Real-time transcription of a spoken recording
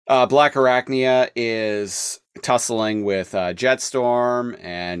Black Arachnia is tussling with Jetstorm,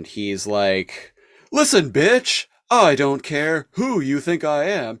 and he's like, "Listen, bitch, I don't care who you think I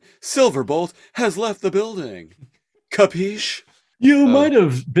am. Silverbolt has left the building. Capiche?" You might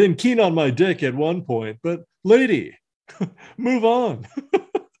have been keen on my dick at one point, but lady, move on.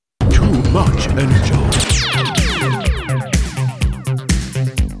 Too much energy.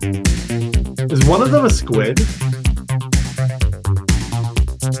 Is one of them a squid?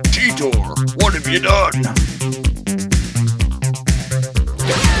 Cheetor, what have you done?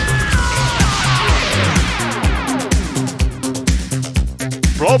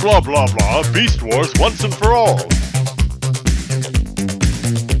 Blah, blah, blah, blah. Beast Wars once and for all.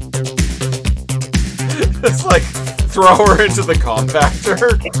 It's like, throw her into the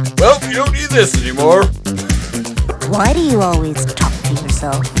compactor. Well, you don't need this anymore. Why do you always talk to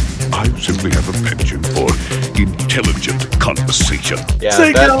yourself? I simply have a penchant for intelligent conversation. Yeah,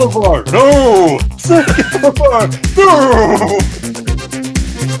 Say Galavar! No! Say Galavar! No!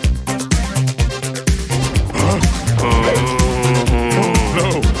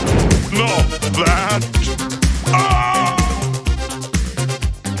 No, not that.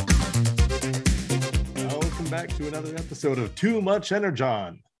 Welcome back to another episode of Too Much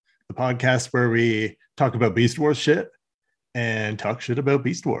Energon, the podcast where we talk about Beast Wars shit and talk shit about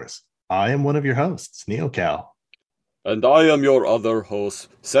Beast Wars. I am one of your hosts, NeoCal. And I am your other host,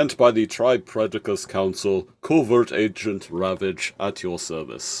 sent by the Tripredicus Council, Covert Agent Ravage, at your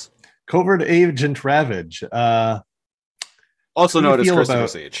service. Covert Agent Ravage. Also known as Christopher about-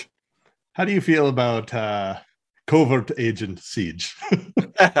 Siege. How do you feel about Covert Agent Siege?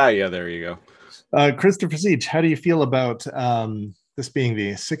 Yeah, there you go. Christopher Siege, how do you feel about this being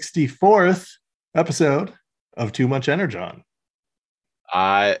the 64th episode of Too Much Energon?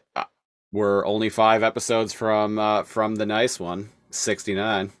 We're only 5 episodes from the nice one,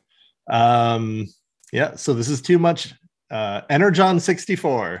 69. Yeah, so this is Too Much Energon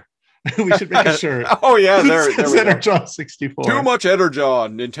 64. We should make a shirt. Oh yeah, there It says we go. Energon 64. Too much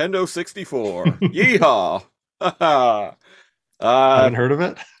Energon, Nintendo 64. Yeehaw! I haven't heard of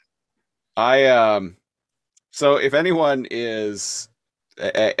it. So if anyone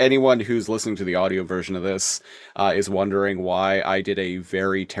who's listening to the audio version of this is wondering why I did a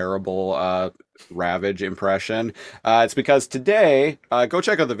very terrible Ravage impression, it's because today, go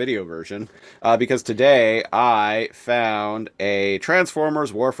check out the video version, because today I found a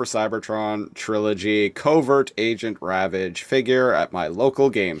Transformers War for Cybertron trilogy Covert Agent Ravage figure at my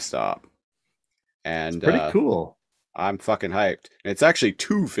local GameStop. And Pretty cool. I'm fucking hyped. And it's actually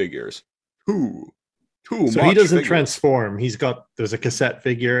 2 figures. Two. So he doesn't transform. There's a cassette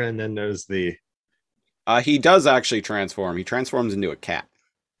figure, and then there's the. He does actually transform. He transforms into a cat.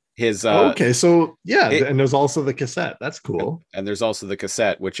 His okay, so yeah, and there's also the cassette. That's cool. And there's also the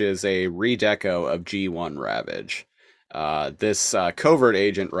cassette, which is a redeco of G1 Ravage. This Covert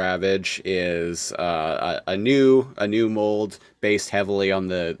Agent Ravage is a new mold based heavily on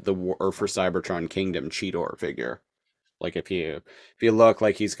the War for Cybertron Kingdom Cheetor figure. Like if you look,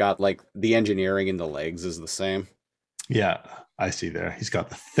 like he's got like the engineering in the legs is the same. Yeah, I see there. He's got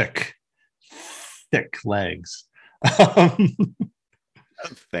the thick legs.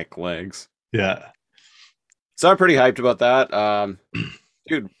 Thick legs. Yeah. So I'm pretty hyped about that.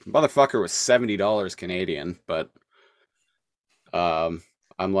 Dude, motherfucker was $70 Canadian, but I'm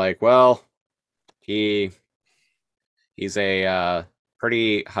like, well, he's a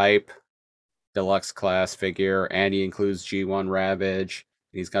pretty hype deluxe class figure, and he includes G1 Ravage.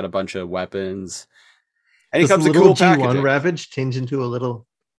 He's got a bunch of weapons, and he comes in cool packaging. G1 Ravage change into a little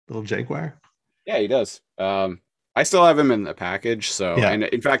Jaguar. Yeah, he does. I still have him in the package, so yeah. And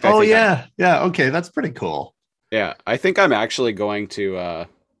in fact, yeah, okay, that's pretty cool. Yeah, I think I'm actually going to.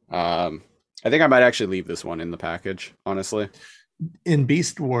 I think I might actually leave this one in the package. Honestly, in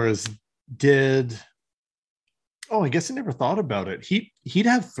Beast Wars, I guess I never thought about it. He'd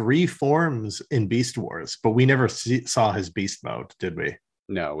have 3 forms in Beast Wars, but we never saw his beast mode, did we?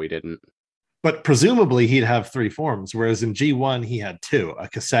 No, we didn't. But presumably he'd have 3 forms, whereas in G1 he had 2, a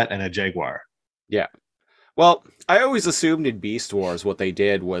cassette and a Jaguar. Yeah. Well, I always assumed in Beast Wars what they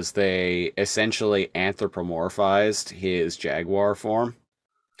did was they essentially anthropomorphized his Jaguar form.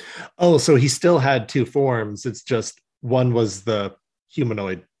 Oh, so he still had 2 forms. It's just one was the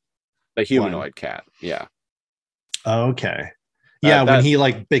humanoid. The humanoid cat, yeah. Okay. Yeah, when he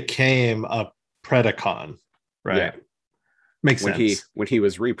like became a Predacon, right? Yeah. Makes sense. When he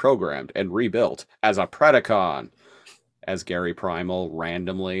was reprogrammed and rebuilt as a Predacon, as Gary Primal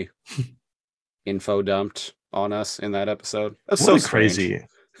randomly info dumped on us in that episode. That's so crazy.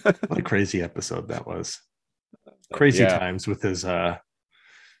 What a crazy episode that was. Crazy times with his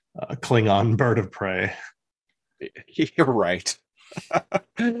a Klingon bird of prey. You're right.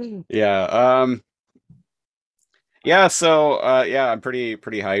 Yeah. Yeah. So, yeah, I'm pretty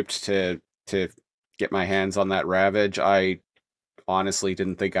hyped to get my hands on that Ravage. I honestly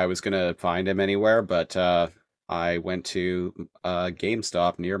didn't think I was gonna find him anywhere, but I went to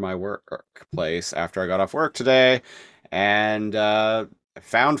GameStop near my workplace after I got off work today, and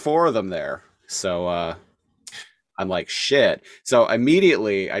found four of them there. So I'm like, shit. So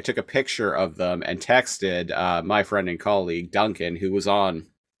immediately I took a picture of them and texted my friend and colleague Duncan, who was on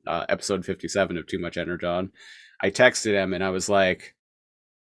episode 57 of Too Much Energon. I texted him and I was like,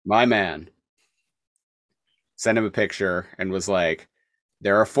 my man, sent him a picture and was like,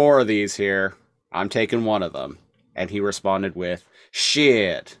 there are four of these here. I'm taking one of them. And he responded with,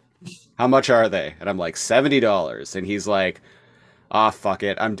 shit, how much are they? And I'm like, $70. And he's like, ah, fuck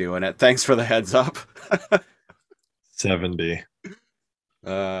it, I'm doing it. Thanks for the heads up. 70.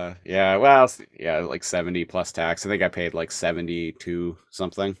 Yeah, well, yeah, like 70 plus tax. I think I paid like 72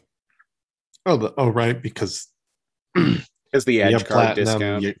 something. Oh, right, because Is the Edge card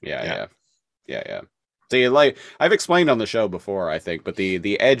platinum, discount? Yeah. See, like I've explained on the show before, I think, but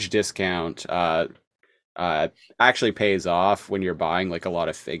the Edge discount actually pays off when you're buying like a lot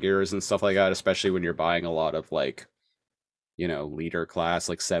of figures and stuff like that, especially when you're buying a lot of like, leader class,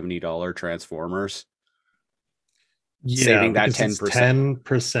 like $70 Transformers. Saving that 10%.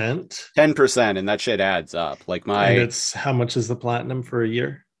 10%, and that shit adds up. Like and it's how much is the platinum for a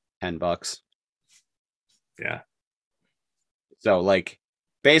year? $10. Yeah. So like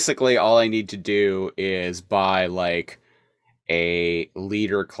basically all I need to do is buy like a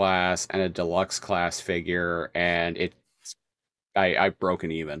leader class and a deluxe class figure, and I've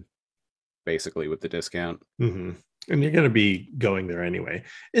broken even basically with the discount. Mm-hmm. And you're going to be going there anyway.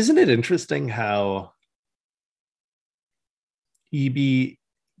 Isn't it interesting how EB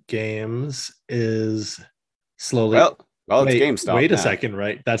Games is slowly... Well, it's GameStop. Wait a second,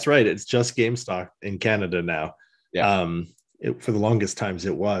 right? That's right. It's just GameStop in Canada now. Yeah. For the longest times,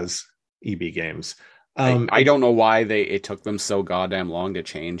 it was EB Games. I don't know why it took them so goddamn long to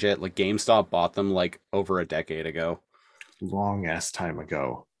change it. Like GameStop bought them like over a decade ago. Long ass time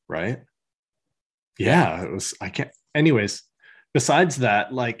ago, right? Yeah, it was. I can't. Anyways, besides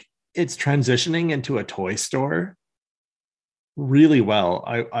that, like it's transitioning into a toy store really well.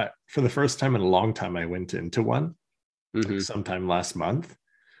 I for the first time in a long time, I went into one sometime last month.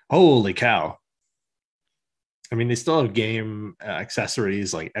 Holy cow. I mean, they still have game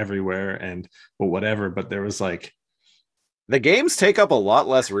accessories like everywhere but whatever, but there was like... The games take up a lot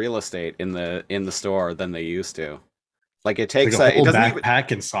less real estate in the store than they used to. Like it takes like a whole it doesn't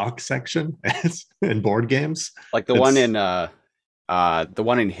backpack and sock section and board games. Like the one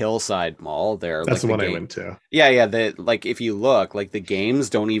in Hillside Mall there. That's like the one I went to. Yeah. Like if you look, like the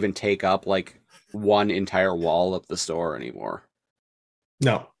games don't even take up like one entire wall of the store anymore.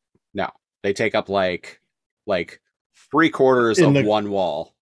 No, they take up like 3/4 of one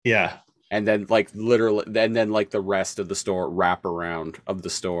wall. Yeah. And then like literally, and then like the rest of the store wraparound of the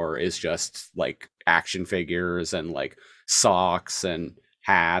store is just like action figures and like socks and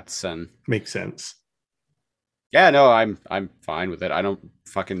hats and... Makes sense. Yeah, no, I'm fine with it. I don't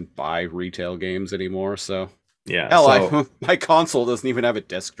fucking buy retail games anymore, so yeah. Hell, my console doesn't even have a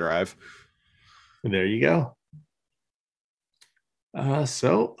disc drive. There you go.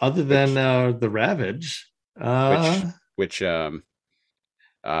 So other than the Ravage, which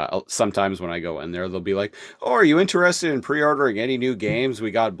sometimes when I go in there, they'll be like, "Oh, are you interested in pre-ordering any new games?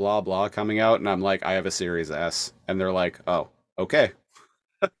 We got blah blah coming out," and I'm like, "I have a Series S," and they're like, "Oh, okay."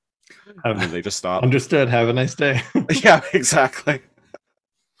 And then they just stop. Understood. Have a nice day. Yeah, exactly.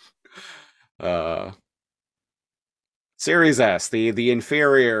 Series S, the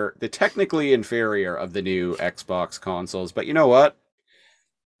inferior, the technically inferior of the new Xbox consoles, but you know what?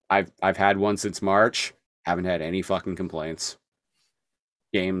 I've had one since March. Haven't had any fucking complaints.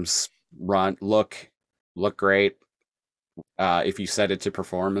 Games look great. If you set it to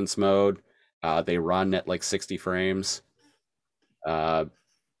performance mode, they run at like 60 frames.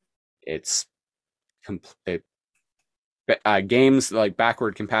 It's games like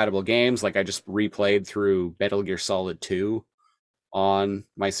backward compatible games. Like I just replayed through Metal Gear Solid 2 on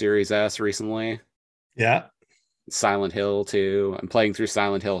my Series S recently. Yeah. Silent Hill 2. I'm playing through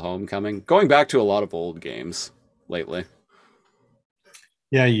Silent Hill Homecoming. Going back to a lot of old games lately.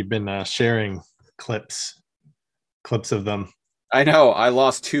 Yeah, you've been sharing clips of them. I know. I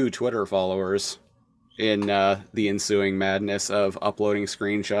lost 2 Twitter followers in the ensuing madness of uploading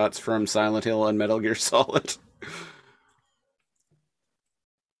screenshots from Silent Hill and Metal Gear Solid.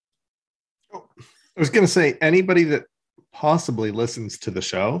 I was going to say, anybody that possibly listens to the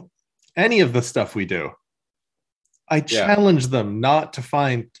show, any of the stuff we do, I challenge them not to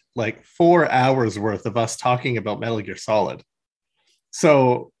find like 4 hours worth of us talking about Metal Gear Solid.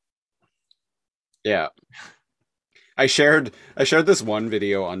 So yeah. I shared this one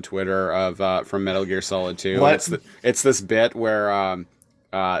video on Twitter of from Metal Gear Solid 2. It's this bit where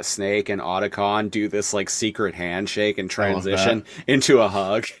Snake and Otacon do this like secret handshake and transition into a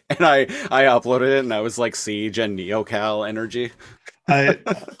hug, and I uploaded it, and I was like Siege and NeoCal energy. I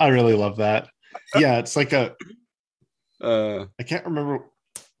really love that. Yeah, it's like I can't remember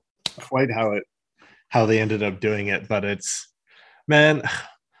quite how they ended up doing it, but it's, man,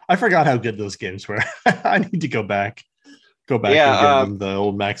 I forgot how good those games were. I need to go back and give them the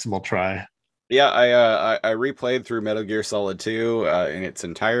old maximal try. Yeah, I replayed through Metal Gear Solid 2 in its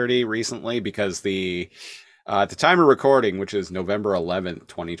entirety recently because at the time of recording, which is November 11th,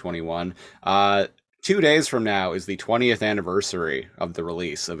 2021, 2 days from now is the 20th anniversary of the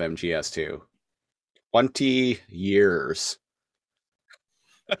release of MGS2. 20 years.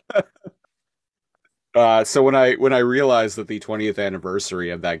 So when I realized that the 20th anniversary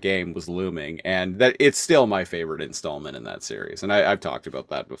of that game was looming, and that it's still my favorite installment in that series, and I've talked about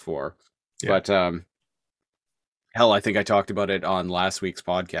that before. Yeah. But hell, I think I talked about it on last week's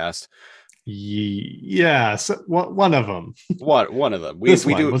podcast. Yeah, so one of them. One of them.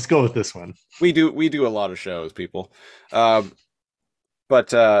 Let's go with this one. We do a lot of shows, people. But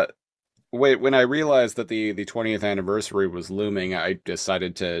when I realized that the 20th anniversary was looming, I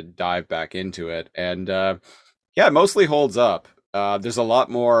decided to dive back into it, and it mostly holds up. There's a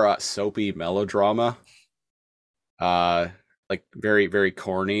lot more soapy melodrama. Like very, very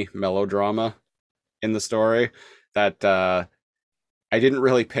corny melodrama in the story that I didn't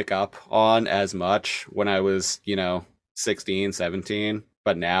really pick up on as much when I was, 16, 17.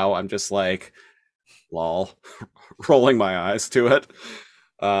 But now I'm just like, lol, rolling my eyes to it.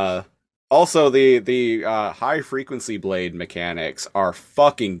 Also, the high frequency blade mechanics are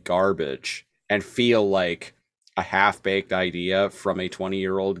fucking garbage and feel like a half-baked idea from a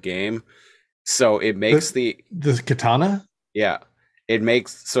 20-year-old game. So it makes the katana? Yeah, it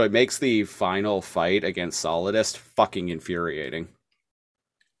makes the final fight against Solidus fucking infuriating.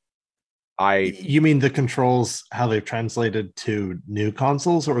 You mean the controls, how they've translated to new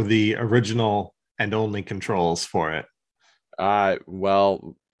consoles, or the original and only controls for it?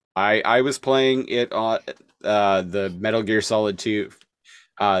 Well, I was playing it on the Metal Gear Solid 2,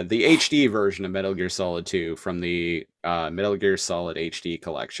 the HD version of Metal Gear Solid 2 from the Metal Gear Solid HD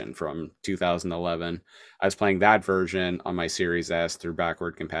collection from 2011. I was playing that version on my Series S through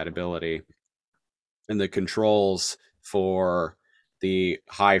backward compatibility. And the controls for the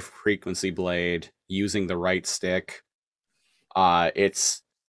high frequency blade using the right stick, it's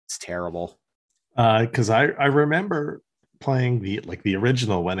terrible. Because I remember playing the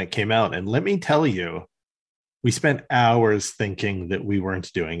original when it came out, and let me tell you, we spent hours thinking that we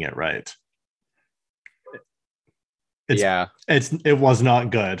weren't doing it right. It was not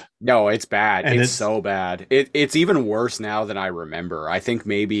good. No, it's bad. And it's so bad. It's even worse now than I remember. I think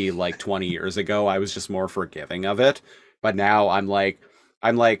maybe like 20 years ago I was just more forgiving of it, but now I'm like,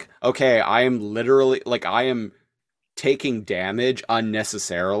 okay, I am taking damage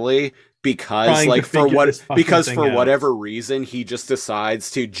unnecessarily because for whatever reason he just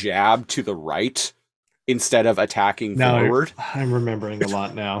decides to jab to the right instead of attacking forward. I'm remembering a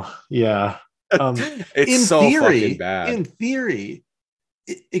lot now. Yeah. It's so fucking bad. In theory,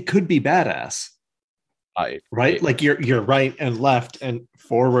 it could be badass. Right? Like you're right and left and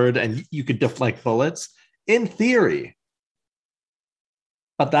forward, and you could deflect bullets. In theory.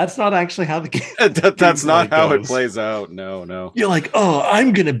 But that's not actually how the game that's not how goes. It plays out. No. You're like, oh,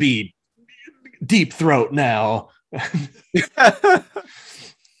 I'm gonna be Deep Throat now. I'm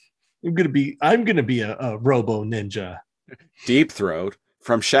gonna be a Robo Ninja. Deep Throat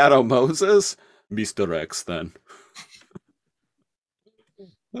from Shadow Moses, Mr. X. Then,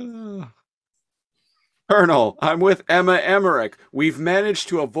 Colonel, I'm with Emma Emmerich. We've managed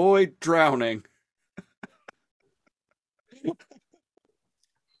to avoid drowning.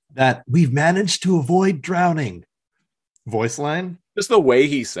 That we've managed to avoid drowning. Voice line. Just the way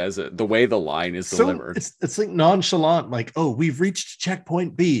he says it, the way the line is delivered. It's like nonchalant, like, oh, we've reached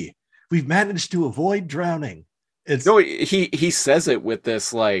checkpoint B. We've managed to avoid drowning. He says it with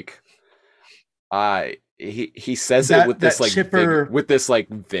this like he says it with this like chipper, with this like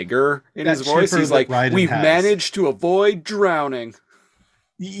vigor in his voice. He's like, we've managed to avoid drowning.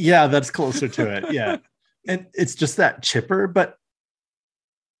 Yeah, that's closer to it. Yeah. And it's just that chipper, but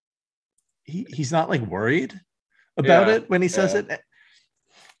he's not like worried about it when he says it.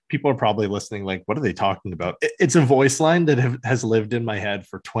 people are probably listening like, what are they talking about? It's a voice line that has lived in my head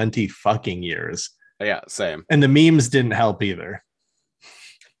for 20 fucking years. Yeah, same. And the memes didn't help either.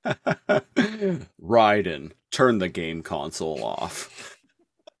 Raiden, turn the game console off.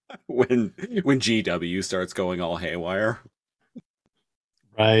 when GW starts going all haywire.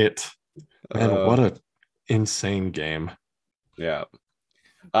 Right. Man, what a insane game. Yeah.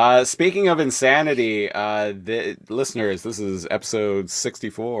 Speaking of insanity, the listeners, this is episode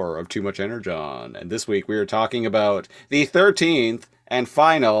 64 of Too Much Energon, and this week we are talking about the 13th and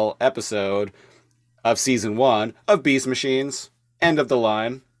final episode of season 1 of Beast Machines, End of the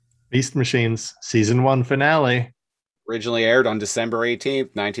Line. Beast Machines season 1 finale. Originally aired on December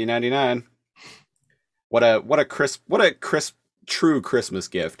 18th, 1999. What a crisp true Christmas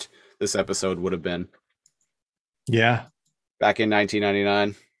gift this episode would have been. Yeah. Back in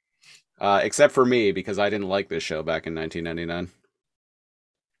 1999. Except for me, because I didn't like this show back in 1999.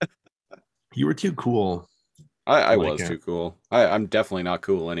 You were too cool. I was too cool. I'm definitely not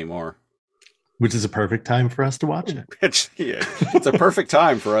cool anymore. Which is a perfect time for us to watch it. It's a perfect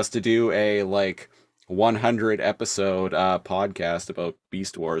time for us to do a 100 episode podcast about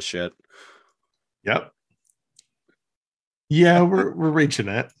Beast Wars shit. Yep. Yeah, we're reaching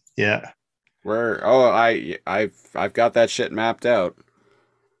it. Yeah. I've got that shit mapped out.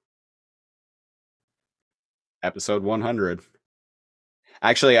 Episode 100.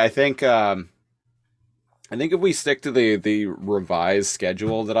 Actually, I think if we stick to the revised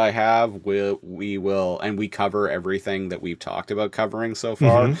schedule that I have, we will, and we cover everything that we've talked about covering so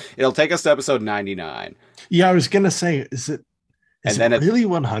far. Mm-hmm. It'll take us to episode 99. Yeah, I was gonna say, is it really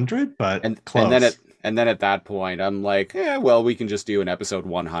 100? But close. And then at that point, I'm like, well, we can just do an episode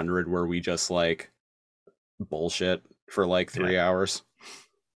 100 where we just bullshit for 3 hours.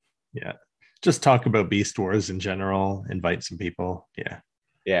 Yeah. Just talk about Beast Wars in general, invite some people. Yeah.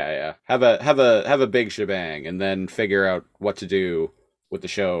 Yeah. Have a big shebang and then figure out what to do with the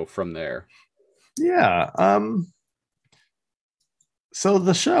show from there. Yeah. So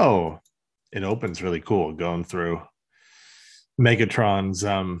the show, it opens really cool going through Megatron's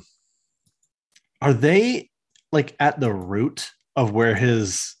are they at the root of where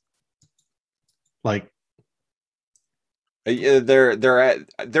his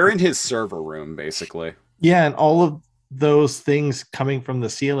they're in his server room basically. Yeah, and all of those things coming from the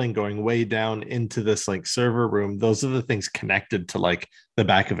ceiling going way down into this server room, those are the things connected to the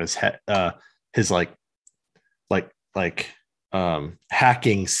back of his head, his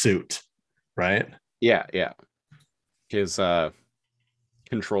hacking suit, right? Yeah. His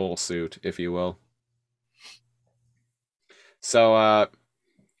control suit, if you will. So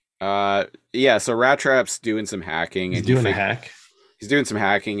so Rat Trap's doing some hacking. He's doing a hack. He's doing some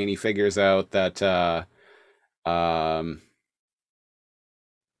hacking and he figures out that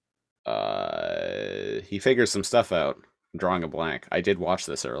he figures some stuff out. I'm drawing a blank. I did watch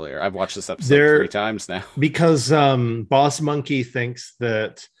this earlier. I've watched this episode 3 times now. Because Boss Monkey thinks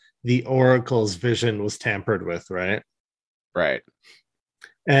that the Oracle's vision was tampered with, right? Right.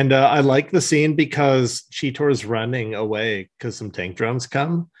 And I like the scene because Cheetor's running away because some tank drones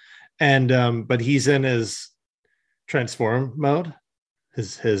come. And but he's in his transform mode,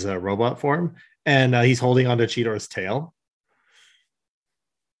 his robot form, and he's holding onto Cheetor's tail.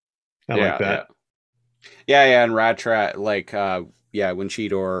 I like that. Yeah, and Rat Trap, when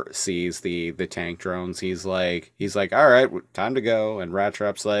Cheetor sees the tank drones, he's like, all right, time to go. And Rat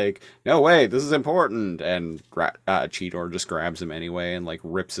Trap's like, no way, this is important. And Cheetor just grabs him anyway and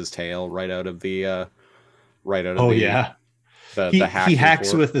rips his tail right out of the he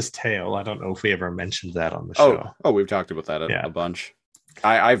hacks with his tail. I don't know if we ever mentioned that on the show. Oh, we've talked about that a bunch.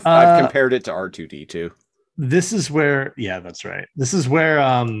 I've compared it to R2D2. This is where, that's right. This is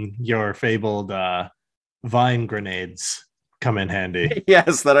where your fabled vine grenades come in handy.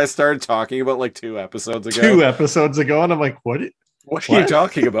 Yes, that I started talking about 2 episodes ago. 2 episodes ago, and I'm like, what are you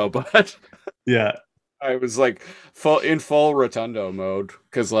talking about, bud? Yeah. I was full rotundo mode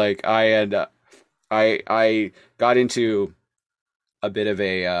because I had I got into a bit of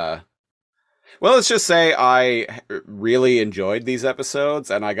a let's just say I really enjoyed these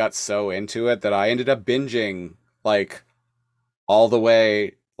episodes and I got so into it that I ended up binging all the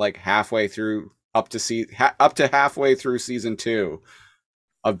way halfway through up to halfway through season 2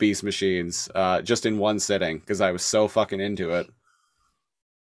 of Beast Machines just in one sitting because I was so fucking into it.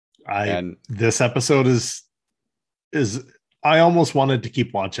 This episode is I almost wanted to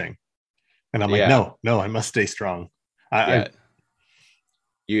keep watching, and I'm like, no, I must stay strong.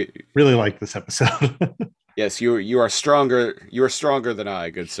 You really like this episode. Yes, you are stronger. You are stronger than I,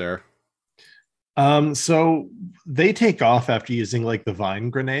 good sir. So they take off after using like the vine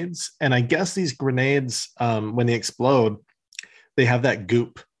grenades, and I guess these grenades, when they explode, they have that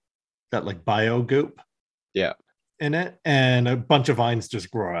goop, that like bio goop Yeah. in it, and a bunch of vines just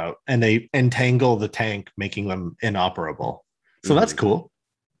grow out and they entangle the tank, making them inoperable. So that's Mhm. cool.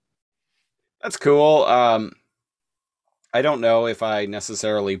 That's cool. I don't know if I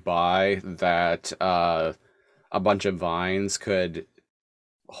necessarily buy that a bunch of vines could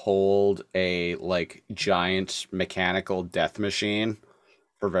hold a like giant mechanical death machine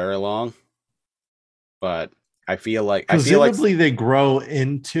for very long. But I feel like Presumably they grow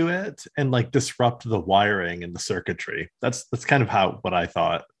into it and like disrupt the wiring and the circuitry. That's kind of how what I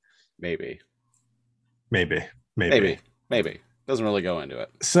thought. maybe, Maybe, maybe, maybe. maybe doesn't really go into it.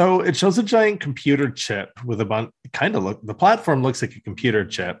 So it shows a giant computer chip with a bunch. Kind of look. The platform looks like a computer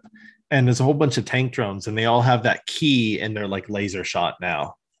chip, and there's a whole bunch of tank drones, and they all have that key, and they're like laser shot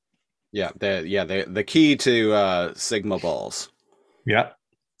now. The key to Sigma balls. Yeah.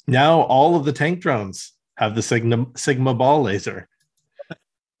 Now all of the tank drones have the Sigma ball laser,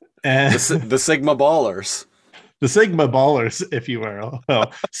 and The Sigma ballers. the Sigma ballers, if you will.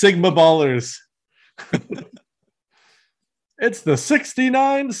 Well, Sigma ballers. It's the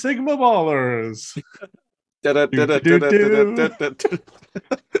 69 Sigma ballers. And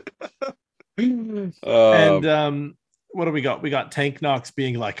what do we got? We got Tank Knox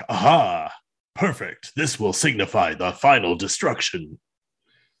being like, aha, perfect. This will signify the final destruction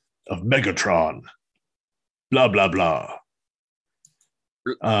of Megatron. Blah, blah, blah.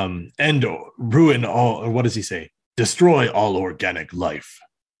 And ruin all, or what does he say? Destroy all organic life,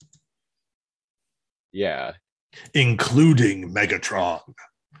 Yeah. including Megatron.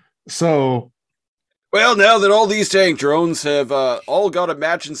 So, Well, now that all these tank drones have all got a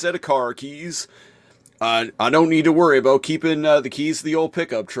matching set of car keys, I don't need to worry about keeping the keys to the old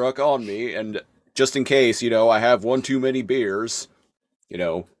pickup truck on me. And just in case, I have one too many beers,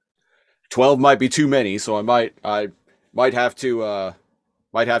 12 might be too many, so I might have to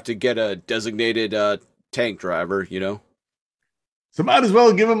get a designated tank driver, so might as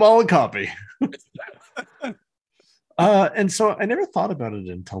well give them all a copy. And so I never thought about it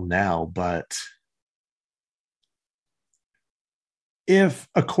until now, but if,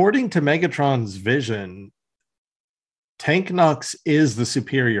 according to Megatron's vision, Tank Knox is the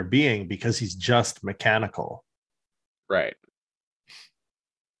superior being because he's just mechanical. Right.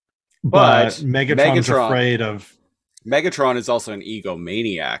 But Megatron's afraid of... Megatron is also an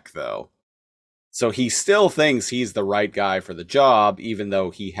egomaniac, though. So he still thinks he's the right guy for the job, even though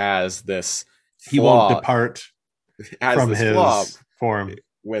he has this He won't depart from his flaw form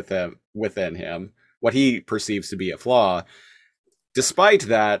within him, what he perceives to be a flaw. Despite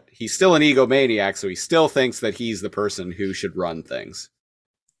that, he's still an egomaniac, so he still thinks that he's the person who should run things.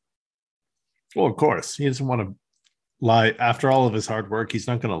 Well, of course. He doesn't want to lie. After all of his hard work, he's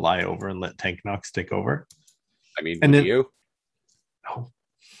not going to lie over and let Tank Knox take over. I mean, and would then, you? No.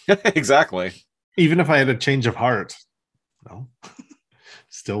 Exactly. Even if I had a change of heart, no.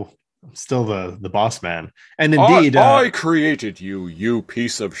 Still the boss man. And indeed, I created you, you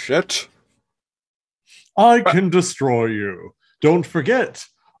piece of shit. I can destroy you. Don't forget,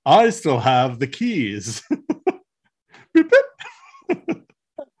 I still have the keys. Beep, beep.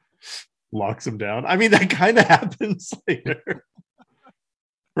 Locks him down. I mean, that kind of happens later.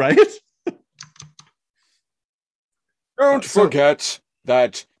 Right? Don't forget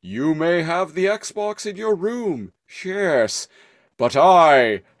that you may have the Xbox in your room. Yes. But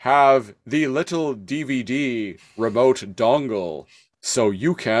I have the little DVD remote dongle, so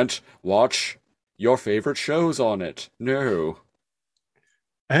you can't watch your favorite shows on it. No.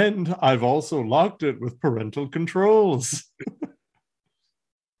 And I've also locked it with parental controls.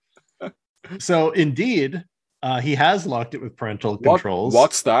 So indeed, he has locked it with parental controls.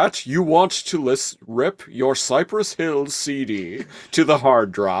 What's that? You want to rip your Cypress Hills CD to the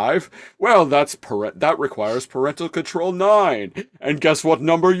hard drive? Well, that requires parental control 9. And guess what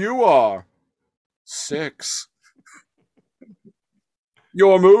number you are? 6.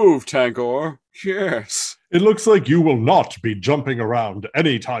 Your move, Tankor. Yes. It looks like you will not be jumping around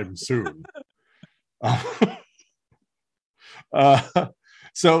anytime soon.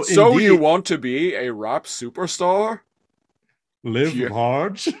 So indeed, you want to be a rap superstar? Live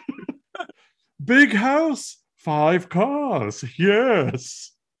large. Big house, 5 cars.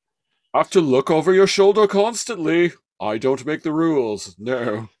 Yes. Have to look over your shoulder constantly. I don't make the rules.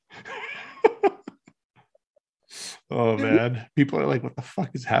 No. Oh man, people are like, what the fuck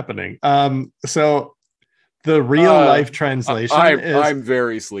is happening? So the real life translation is, I'm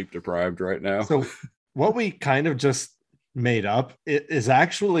very sleep deprived right now. So what we kind of just made up is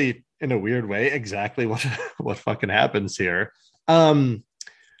actually in a weird way exactly what fucking happens here. Um,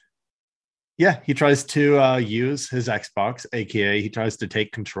 yeah, he tries to use his Xbox, aka he tries to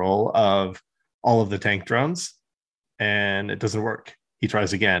take control of all of the tank drones, and it doesn't work. He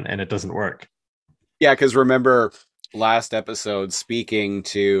tries again, and it doesn't work. Yeah, because remember last episode speaking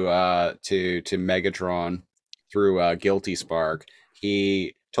to Megatron through Guilty Spark,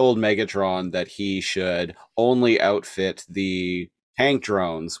 he told Megatron that he should only outfit the tank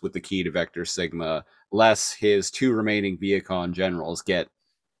drones with the key to Vector Sigma, lest his two remaining Viacon generals get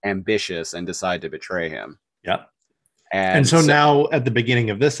ambitious and decide to betray him. Yep. And And so now at the beginning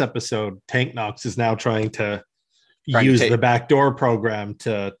of this episode, Tank Knox is now trying to use the backdoor program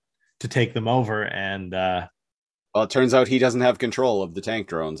to take them over. And well, it turns out he doesn't have control of the tank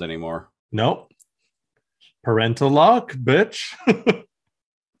drones anymore. nope. Parental lock, bitch.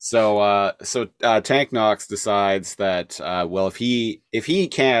 So Tank Knox decides that well, if he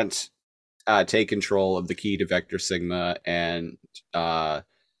can't take control of the key to Vector Sigma and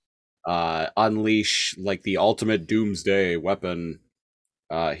unleash like the ultimate doomsday weapon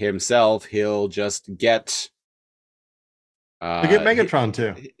himself, he'll just get Get Megatron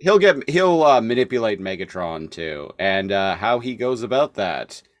too. He'll manipulate Megatron too, and how he goes about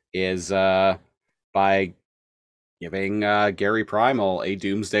that is by giving Gary Primal a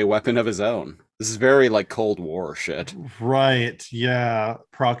doomsday weapon of his own. This is very like Cold War shit. Right. Yeah.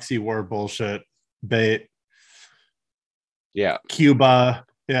 Proxy war bullshit. Bait. Yeah. Cuba.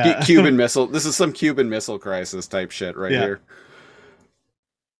 Yeah. Cuban Missile. This is some Cuban Missile Crisis type shit right here.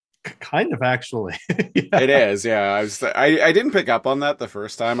 Kind of, actually. It is, yeah. I didn't pick up on that the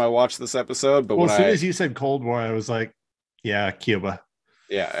first time I watched this episode, but well, as soon as you said Cold War, I was like, yeah, Cuba.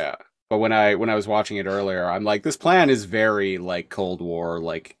 Yeah. But when I was watching it earlier, I'm like, this plan is very like Cold War,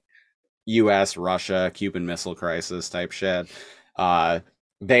 like U.S. Russia Cuban Missile Crisis type shit.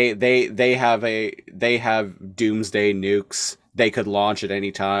 They have doomsday nukes they could launch at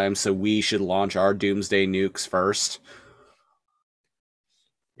any time, so we should launch our doomsday nukes first.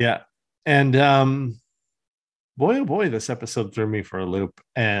 Yeah. And boy, oh boy, this episode threw me for a loop.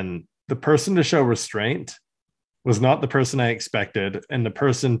 And the person to show restraint was not the person I expected. And the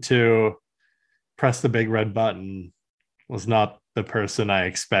person to press the big red button was not the person I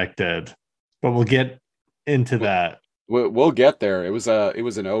expected. But we'll get into that. We'll get there. It was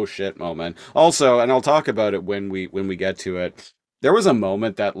an oh shit moment. Also, and I'll talk about it when we get to it. There was a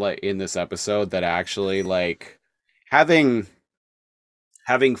moment that like in this episode that actually like having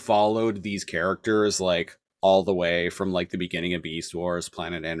followed these characters like all the way from like the beginning of Beast Wars,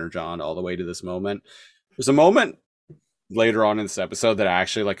 Planet Energon, all the way to this moment. There's a moment later on in this episode that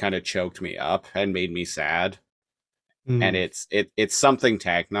actually like kind of choked me up and made me sad. And it's something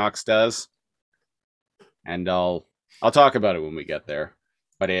Tank Knox does. And I'll talk about it when we get there.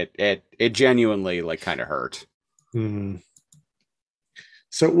 But it genuinely like kind of hurt.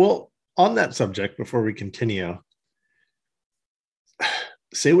 So, well, on that subject, before we continue,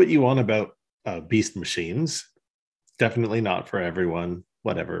 say what you want about beast machines. Definitely not for everyone,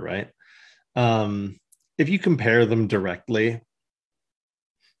 whatever, right? If you compare them directly,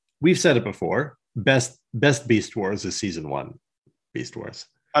 we've said it before, best Beast Wars is season 1 Beast Wars.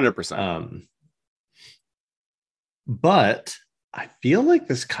 100%. But I feel like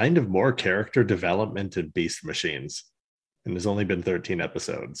there's kind of more character development in Beast Machines, and there's only been 13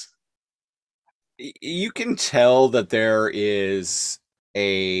 episodes. You can tell that there is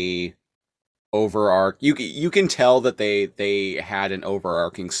a you can tell that they had an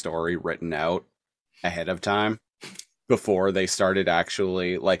overarching story written out ahead of time before they started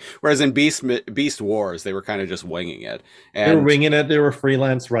actually like, whereas in Beast Wars they were kind of just winging it. And they were winging it. They were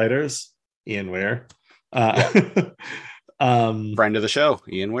freelance writers. Ian Ware, friend of the show,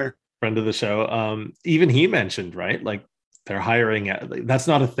 Ian Ware, friend of the show. Even he mentioned, right, like they're hiring. That's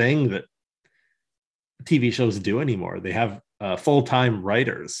not a thing that TV shows do anymore. They have full-time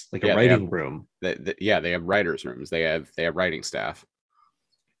writers, like a writing room. They have writers' rooms. They have writing staff.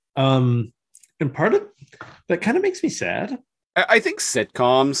 And part of that kind of makes me sad. I think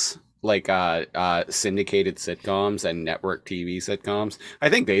sitcoms, like syndicated sitcoms and network TV sitcoms, I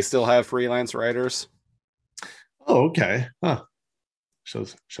think they still have freelance writers. Oh, okay. Huh.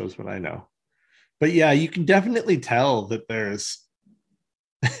 Shows what I know. But yeah, you can definitely tell that there's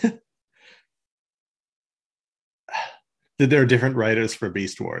that there are different writers for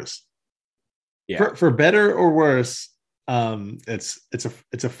Beast Wars. Yeah. For better or worse, it's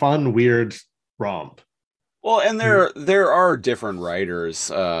a fun, weird romp. Well, and there are different writers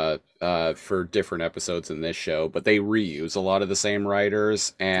for different episodes in this show, but they reuse a lot of the same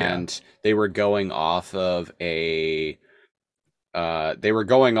writers, and they were going off of a they were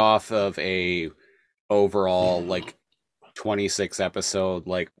going off of a overall like 26 episode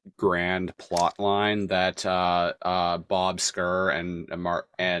like grand plot line that Bob Skir and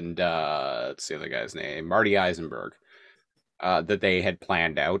what's the other guy's name, Marty Eisenberg, that they had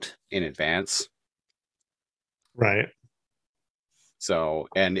planned out in advance. Right. So,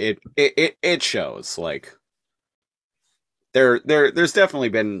 and it shows like there's definitely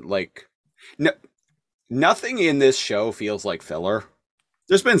been like nothing in this show feels like filler.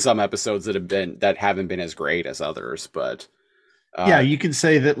 There's been some episodes that haven't been as great as others, but yeah, you could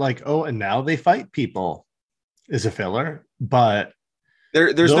say that like, oh, and now they fight people is a filler, but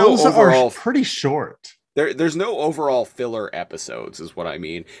there's no overall pretty short. There's no overall filler episodes, is what I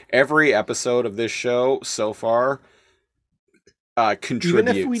mean. Every episode of this show so far contributes, even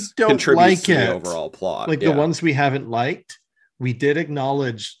if we don't like to the overall plot. Like the ones we haven't liked, we did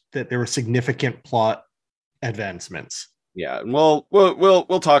acknowledge that there were significant plot advancements. Yeah, and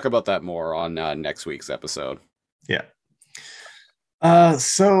we'll talk about that more on next week's episode. Yeah.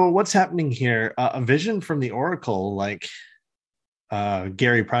 So what's happening here? A vision from the Oracle, like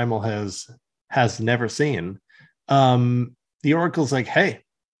Gary Primal has never seen. The Oracle's like, hey,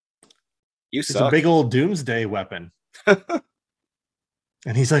 it's a big old doomsday weapon.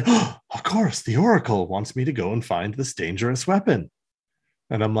 And he's like, oh, of course, the Oracle wants me to go and find this dangerous weapon.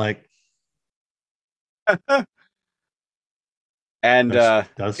 And I'm like, and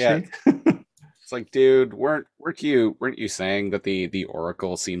does she? It's like, dude, weren't you saying that the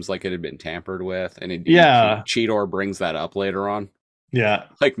Oracle seems like it had been tampered with, and indeed, Cheetor brings that up later on. Yeah,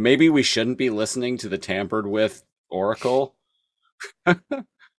 like maybe we shouldn't be listening to the tampered with Oracle. And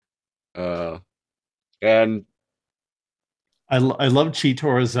I love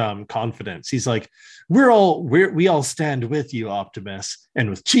Cheetor's confidence. He's like, we all stand with you, Optimus, and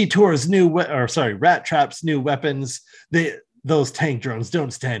with Cheetor's Rat Trap's new weapons, those tank drones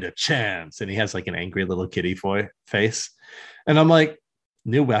don't stand a chance. And he has like an angry little kitty face. And I'm like,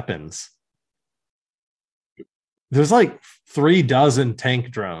 new weapons. There's like 36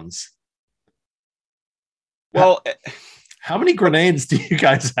 tank drones. Well, how many grenades do you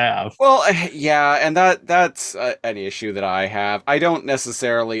guys have? Well, yeah, and that's an issue that I have. I don't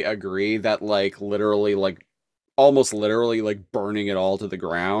necessarily agree that almost literally burning it all to the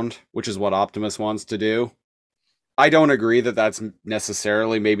ground, which is what Optimus wants to do. I don't agree that that's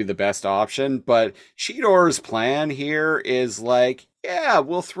necessarily maybe the best option, but Cheetor's plan here is like, yeah,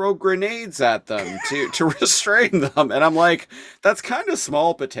 we'll throw grenades at them to restrain them. And I'm like, that's kind of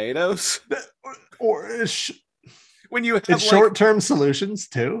small potatoes. Or when you have it's short-term solutions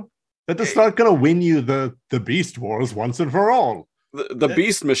too. That's not going to win you the Beast Wars once and for all. The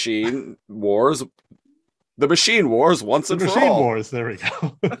Beast Machine Wars, the Machine Wars once and for all. Machine Wars, there we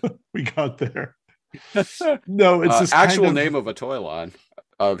go. We got there. No, it's just actual name of a toy line,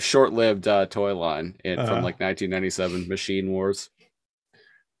 a short-lived toy line from 1997, Machine Wars.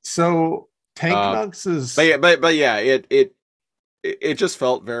 So Tank Knox is, but yeah, it just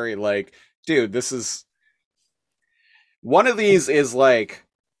felt very like, dude, this is one of these is like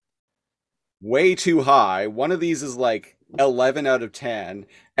way too high. One of these is like 11 out of 10,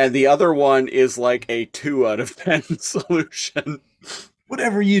 and the other one is like a 2 out of 10 solution.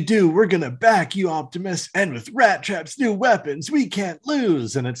 Whatever you do, we're going to back you, Optimus. And with Rat Trap's new weapons, we can't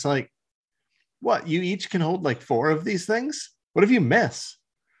lose. And it's like, what? You each can hold like 4 of these things? What if you miss?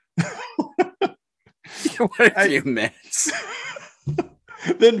 What if you miss?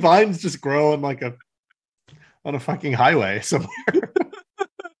 Then vines just grow on on a fucking highway somewhere.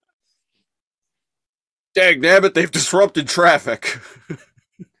 Dang nabbit, they've disrupted traffic.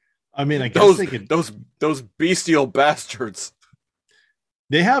 I mean, I guess they could... Those bestial bastards.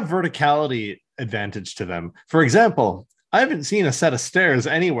 They have verticality advantage to them. For example, I haven't seen a set of stairs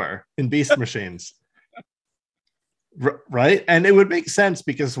anywhere in Beast Machines. Right? And it would make sense,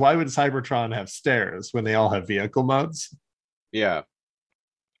 because why would Cybertron have stairs when they all have vehicle modes? Yeah.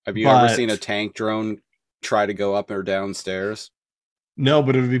 Have you ever seen a tank drone try to go up or down stairs? No,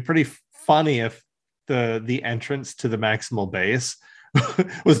 but it would be pretty funny if the entrance to the maximal base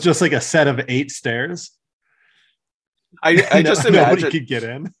was just like a set of 8 stairs. I just imagine nobody could get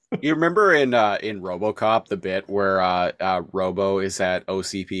in. You remember in RoboCop the bit where Robo is at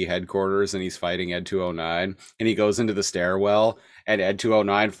OCP headquarters and he's fighting Ed 209, and he goes into the stairwell and Ed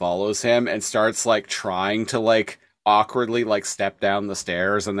 209 follows him and starts like trying to like awkwardly like step down the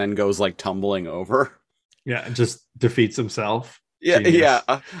stairs and then goes like tumbling over. Yeah, and just defeats himself. Yeah, Genius.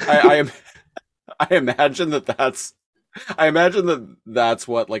 yeah. I imagine that's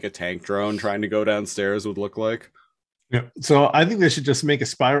what like a tank drone trying to go downstairs would look like. Yeah. So I think they should just make a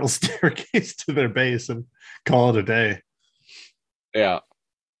spiral staircase to their base and call it a day. Yeah.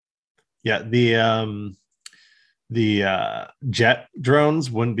 Yeah, the jet drones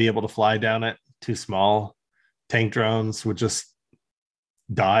wouldn't be able to fly down it. Too small. Tank drones would just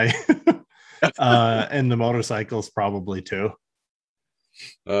die. And the motorcycles probably too.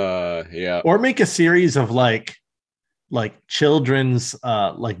 Yeah. Or make a series of like children's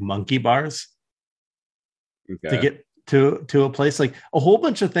like monkey bars to Okay. get to a place, like a whole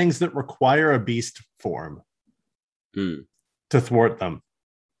bunch of things that require a beast form Hmm. to thwart them,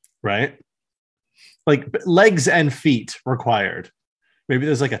 right? Like legs and feet required. Maybe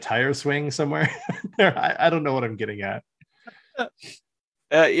there's like a tire swing somewhere there. I don't know what I'm getting at.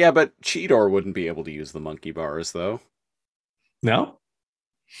 Yeah, but Cheetor wouldn't be able to use the monkey bars, though. No,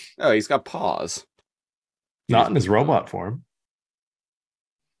 Oh, he's got paws. not in his robot form.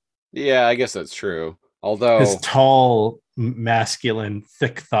 Yeah, I guess that's true. His Although tall, masculine,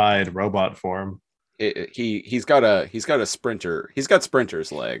 thick-thighed robot form. he's got a sprinter. He's got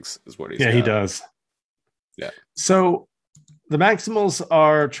sprinter's legs, is what he's Yeah, got. he does. Yeah. So the Maximals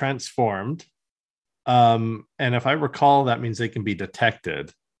are transformed. And if I recall, that means they can be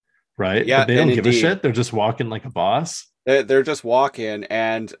detected, right? Yeah, But they don't and give a indeed. shit. They're just walking like a boss. They're just walking,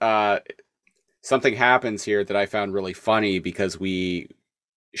 and something happens here that I found really funny because we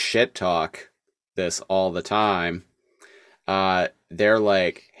shit talk this all the time. They're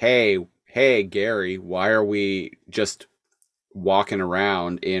like, hey, Gary, why are we just walking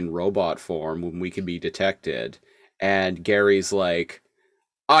around in robot form when we can be detected? And Gary's like,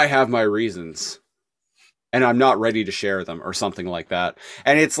 I have my reasons, and I'm not ready to share them, or something like that.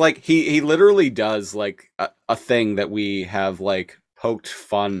 And it's like he literally does like a thing that we have like poked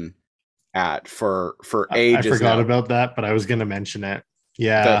fun at for I ages forgot now. about that, but I was going to mention it.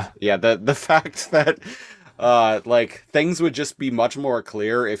 Yeah. The fact that like things would just be much more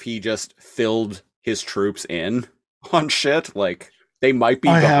clear if he just filled his troops in on shit. Like they might be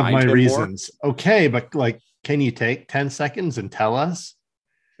I have behind my him more. reasons. Okay, but like, can you take 10 seconds and tell us?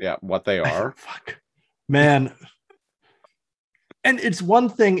 Yeah, what they are. Fuck. Man. And it's one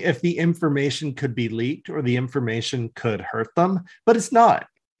thing if the information could be leaked or the information could hurt them, but it's not.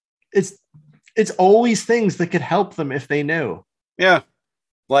 It's always things that could help them if they knew. Yeah.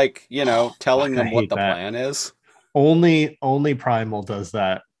 Like, telling Fuck, I them what hate the that. plan is. Only Primal does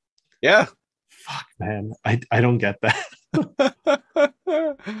that. Yeah. Fuck, man. I don't get that.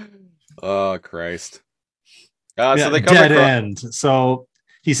 Oh, Christ. Yeah, So they come dead across. end. So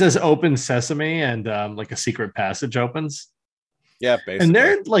he says open sesame and like a secret passage opens. Yeah, basically. And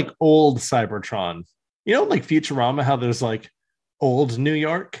they're like old Cybertron. Like Futurama, how there's like old New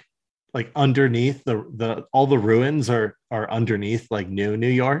York, like underneath the all the ruins are underneath like new New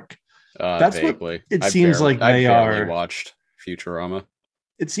York. That's what vaguely. it seems like I they barely are. watched Futurama.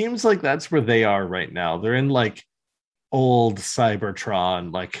 It seems like that's where they are right now. They're in like old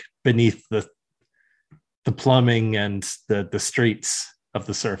Cybertron, like beneath the plumbing and the streets of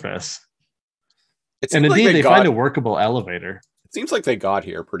the surface. It And seems like indeed, they got, find a workable elevator. It seems like they got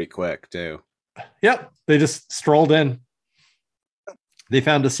here pretty quick too. Yep, they just strolled in. They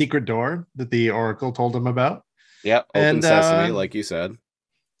found a secret door that the Oracle told them about. Yep, open And, sesame, like you said.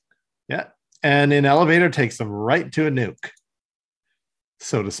 Yeah, and an elevator takes them right to a nuke,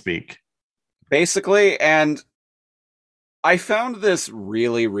 so to speak. Basically, and I found this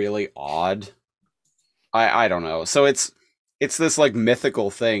really, really odd. I don't know. So it's this like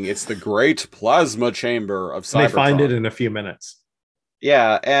mythical thing. It's the Great Plasma Chamber of Cybertron. And they find it in a few minutes.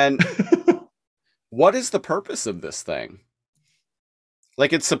 Yeah, and what is the purpose of this thing?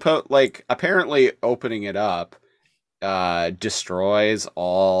 Like it's apparently opening it up destroys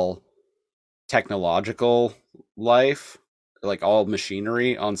all technological life, like all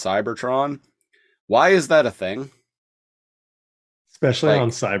machinery on Cybertron. Why is that a thing? Especially Like, on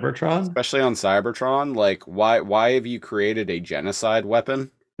Cybertron. Especially on Cybertron, like why have you created a genocide weapon?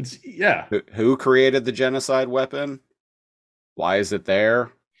 Yeah. Who created the genocide weapon? Why is it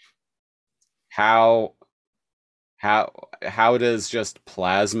there? How does just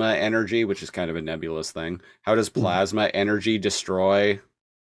plasma energy, which is kind of a nebulous thing, how does plasma energy destroy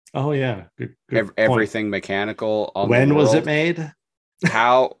Oh yeah. Good everything mechanical on when the world? was it made?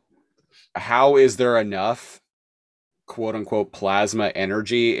 How is there enough quote unquote plasma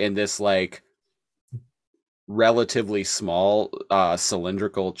energy in this like relatively small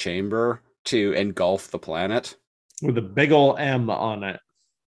cylindrical chamber to engulf the planet With a big ol' M on it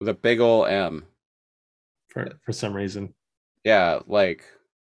with a big ol' M? for some reason. Yeah, like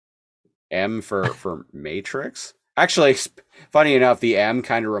M for Matrix. Actually, funny enough, the M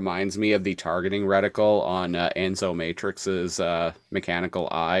kind of reminds me of the targeting reticle on Enzo Matrix's mechanical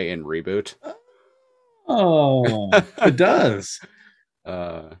eye in Reboot. Oh, it does.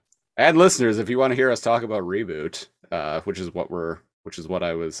 And listeners, if you want to hear us talk about Reboot, which is what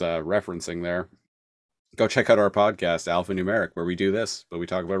I was referencing there, go check out our podcast, Alphanumeric, where we do this, but we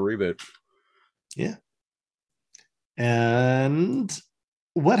talk about Reboot. Yeah. And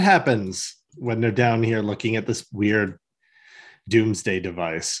what happens when they're down here looking at this weird doomsday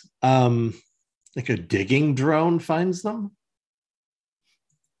device? Like a digging drone finds them.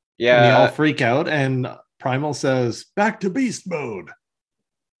 Yeah. And they all freak out, and Primal says, "Back to beast mode."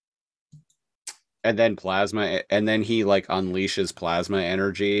 And then he like unleashes plasma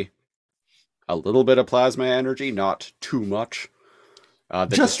energy. A little bit of plasma energy, not too much.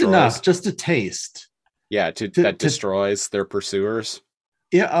 Just enough, just a taste. Yeah, that destroys their pursuers.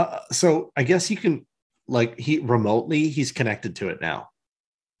 Yeah, so I guess he can, like, he's connected to it now.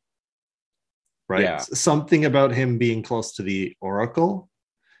 Right? Yeah. Something about him being close to the Oracle.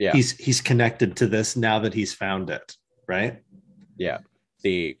 Yeah. He's connected to this now that he's found it, right? Yeah.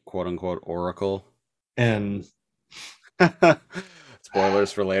 The quote unquote Oracle. And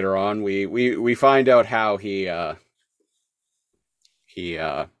spoilers for later on. We find out how he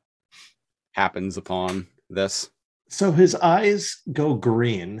happens upon this. So his eyes go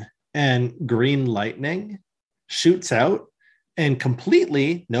green, and green lightning shoots out, and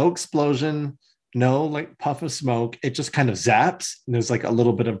completely no explosion, no like puff of smoke. It just kind of zaps, and there's like a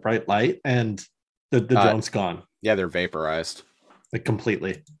little bit of bright light, and the drone's gone. Yeah, they're vaporized. Like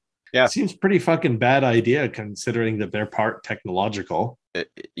completely. Yeah. Seems pretty fucking bad idea considering that they're part technological.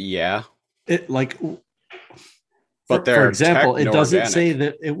 Yeah. It like, but for example, it doesn't say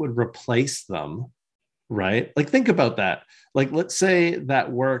that it would replace them, right? Like, think about that. Like, let's say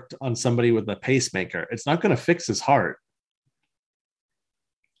that worked on somebody with a pacemaker. It's not going to fix his heart.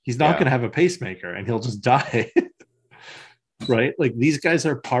 He's not going to have a pacemaker, and he'll just die. Right? Like, these guys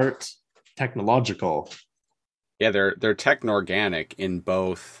are part technological. Yeah, they're techno-organic in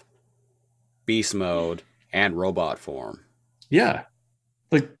both beast mode and robot form. Yeah.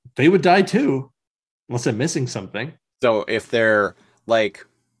 Like, they would die too, unless I'm missing something. So if they're like,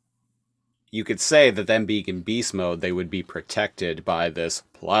 you could say that them being in beast mode, they would be protected by this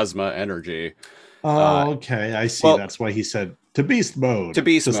plasma energy. Oh, okay. I see. Well, that's why he said to beast mode. To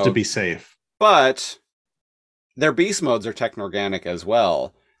beast just mode. To be safe. But their beast modes are techno-organic as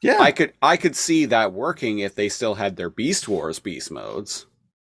well. Yeah. I could see that working if they still had their Beast Wars beast modes.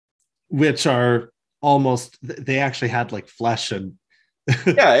 Which are almost, they actually had like flesh and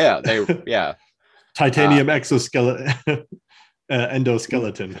yeah. Titanium exoskeleton,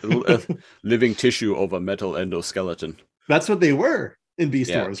 endoskeleton. Living tissue of a metal endoskeleton. That's what they were in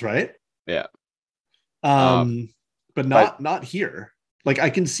Beast Wars, right? Yeah. But not here. Like, I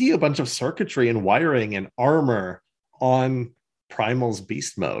can see a bunch of circuitry and wiring and armor on Primal's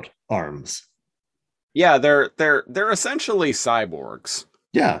beast mode arms. Yeah, they're essentially cyborgs.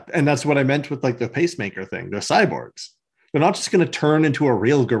 Yeah, and that's what I meant with like the pacemaker thing. They're cyborgs. They're not just going to turn into a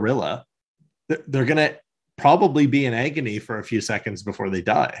real gorilla. They're going to probably be in agony for a few seconds before they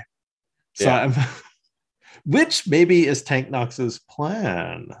die. So which maybe is Tank Knox's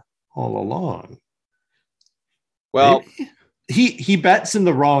plan all along. Well, maybe? He bets in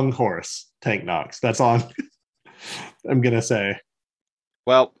the wrong horse, Tank Knox. That's all I'm going to say.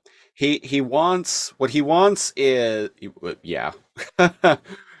 Well, he wants, what he wants is, yeah,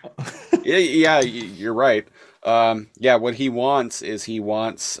 you're right. What he wants is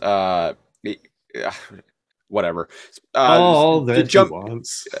whatever.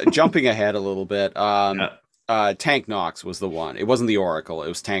 Jumping ahead a little bit. Tank Knox was the one. It wasn't the Oracle. It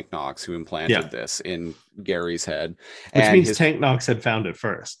was Tank Knox who implanted this in Gary's head. Which means Tank Knox had found it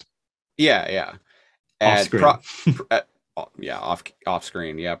first. Yeah. Off screen. Off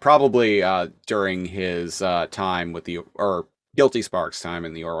screen. Yeah, probably during his time with Guilty Spark's time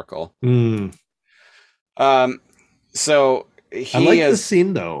in the Oracle. So I like the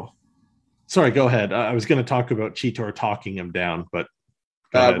scene though. Sorry, go ahead. I was going to talk about Cheetor talking him down, but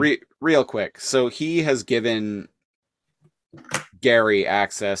real quick. So he has given Gary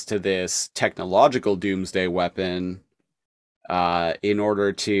access to this technological doomsday weapon in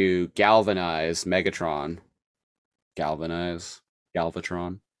order to galvanize Megatron.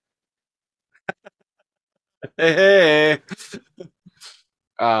 Galvatron. Hey.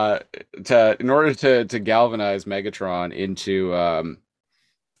 In order to galvanize Megatron into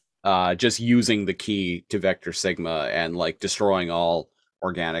just using the key to Vector Sigma and like destroying all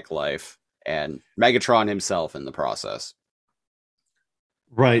organic life and Megatron himself in the process.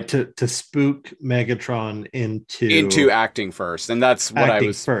 Right, to spook Megatron into acting first, and that's what I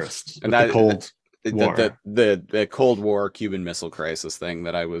was first. And that the Cold War. The Cold War Cuban Missile Crisis thing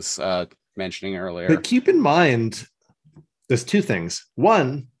that I was mentioning earlier. But keep in mind, there's two things.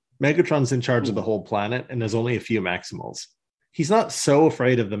 One, Megatron's in charge of the whole planet, and there's only a few Maximals. He's not so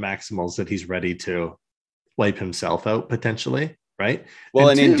afraid of the Maximals that he's ready to wipe himself out potentially, right? Well,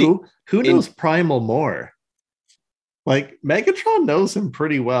 and and two, who knows Primal more? Like Megatron knows him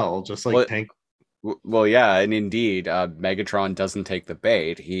pretty well, just like Tank. Well, yeah, and indeed, Megatron doesn't take the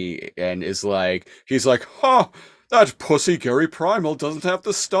bait. He's like, huh, that pussy Gary Primal doesn't have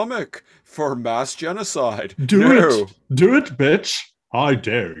the stomach for mass genocide. Do it, bitch! I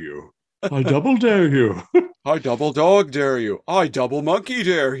dare you. I double dare you. I double dog dare you. I double monkey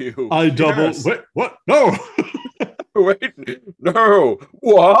dare you. I double. Yes. Wait, what? No. Wait, no.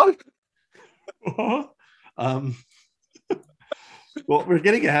 What? Well, we're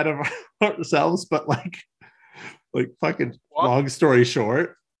getting ahead of ourselves, but like fucking long story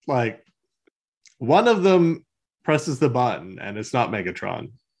short, like one of them presses the button and it's not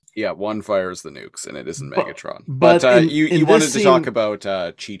Megatron. Yeah, one fires the nukes and it isn't Megatron. But you wanted to talk about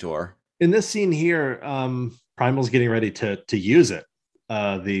Cheetor. In this scene here, Primal's getting ready to use it,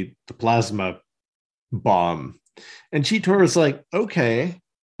 the plasma bomb. And Cheetor is like, okay,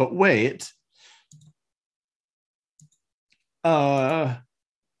 but wait.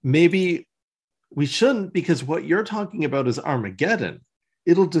 Maybe we shouldn't, because what you're talking about is Armageddon.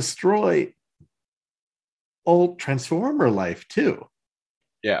 It'll destroy all Transformer life too.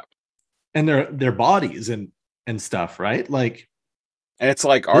 Yeah. And their bodies and stuff, right? Like, and it's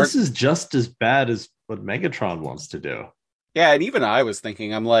like this is just as bad as what Megatron wants to do. Yeah, and even I was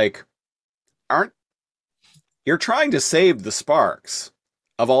thinking, I'm like, you're trying to save the sparks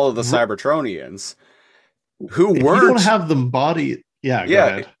of all of the Cybertronians who if weren't. You don't have them body. Yeah, go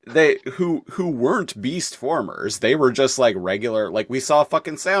ahead. They who weren't beast formers. They were just like regular. Like we saw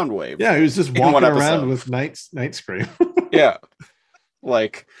fucking Soundwave. Yeah, he was just walking around with Night Scream. Yeah,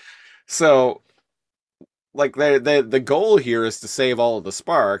 like so. Like the goal here is to save all of the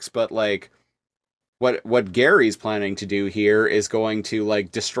sparks, but like what Gary's planning to do here is going to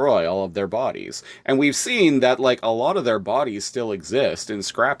like destroy all of their bodies. And we've seen that like a lot of their bodies still exist in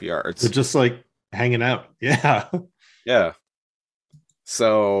scrapyards. They're just like hanging out. Yeah. Yeah.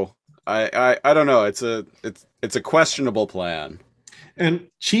 So I don't know. It's a questionable plan. And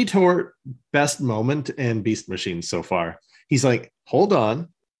Cheetor, best moment in Beast Machine so far. He's like, hold on.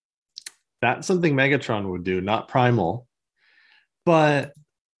 That's something Megatron would do, not Primal. But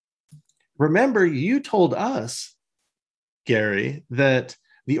remember, you told us, Gary, that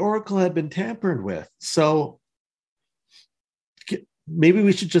the Oracle had been tampered with. So maybe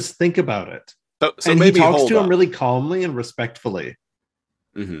we should just think about it. So and maybe he talks to him really calmly and respectfully.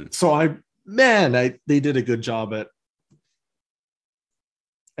 Mm-hmm. So they did a good job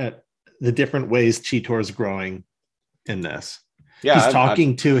at the different ways Cheetor's growing in this. Yeah, he's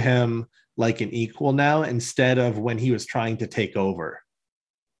talking to him like an equal now instead of when he was trying to take over.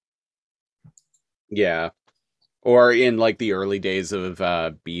 Yeah. Or in like the early days of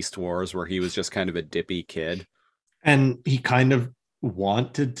Beast Wars where he was just kind of a dippy kid. And he kind of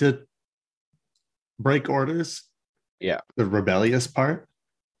wanted to break orders. Yeah. The rebellious part.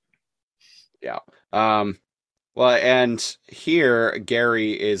 Yeah. Well, and here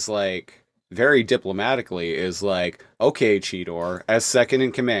Gary is like very diplomatically is like, okay, Cheetor, as second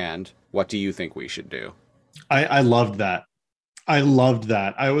in command, what do you think we should do? I loved that. I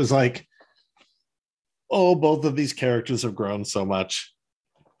was like, oh, both of these characters have grown so much.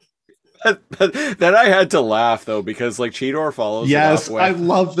 Then I had to laugh though, because like Cheetor follows it up with, I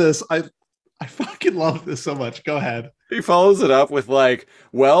love this. I fucking love this so much. Go ahead. He follows it up with like,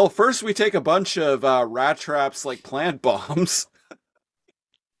 well, first we take a bunch of Rat Trap's like plant bombs.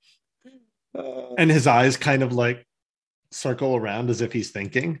 And his eyes kind of like circle around as if he's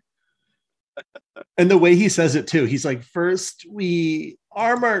thinking. And the way he says it too, he's like, first we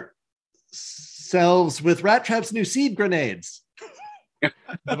arm ourselves with Rat Trap's new seed grenades.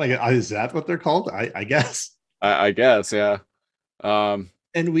 I'm like, is that what they're called? I guess. I guess, yeah.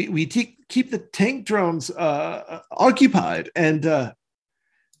 And we keep the tank drones occupied, and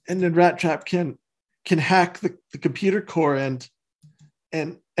then Rat Trap can hack the computer core and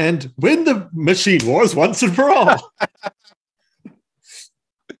win the machine wars once and for all.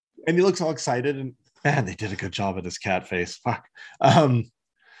 And he looks all excited, and man, they did a good job at his cat face. Fuck,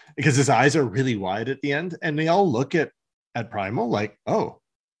 because his eyes are really wide at the end, and they all look at Primal like, oh,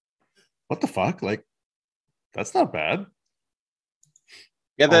 what the fuck? Like, that's not bad.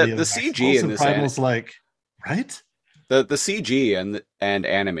 Yeah, the CG in this Primal's like, right? The CG and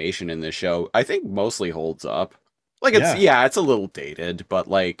animation in this show, I think mostly holds up. Like it's a little dated, but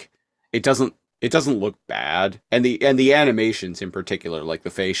like it doesn't it doesn't look bad, and the animations in particular, like the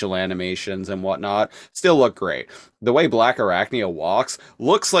facial animations and whatnot, still look great. The way Black Arachnia walks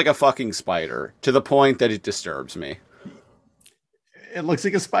looks like a fucking spider to the point that it disturbs me. It looks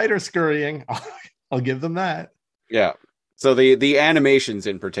like a spider scurrying. I'll give them that. Yeah. So the animations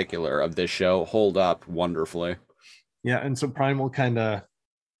in particular of this show hold up wonderfully. Yeah, and so Primal kind of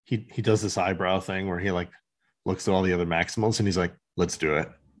he does this eyebrow thing where he like looks at all the other Maximals and he's like, "Let's do it."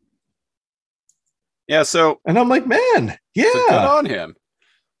 Yeah, so And I'm like, man, yeah, so good on him.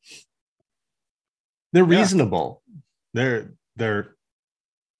 they're Yeah. reasonable. They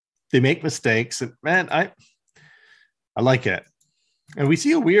make mistakes, and man, I like it. And we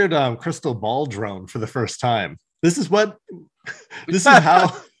see a weird crystal ball drone for the first time. This is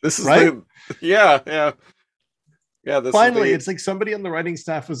how This is right? yeah. This Finally, is it's like somebody on the writing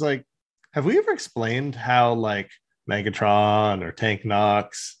staff was like, have we ever explained how like Megatron or Tank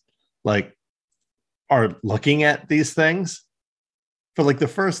Knox like are looking at these things for like the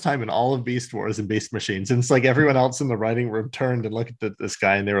first time in all of Beast Wars and Beast Machines? And it's like everyone else in the writing room turned and looked at this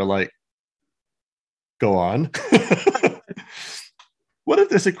guy and they were like, go on. What if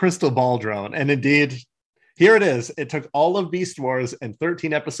there's a crystal ball drone? And indeed, here it is. It took all of Beast Wars and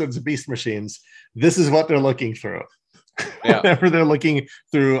 13 episodes of Beast Machines. This is what they're looking through. Yeah. Whenever they're looking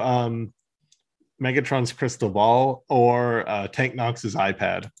through Megatron's crystal ball or Tank Knox's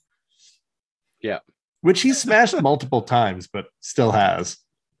iPad. Yeah. Which he smashed multiple times, but still has.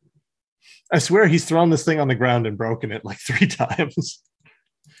 I swear he's thrown this thing on the ground and broken it like 3 times.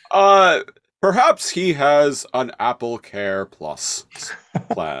 Perhaps he has an Apple Care Plus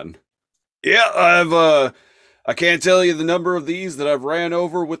plan. Yeah, I can't tell you the number of these that I've ran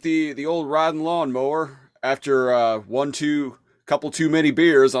over with the old riding lawnmower after couple too many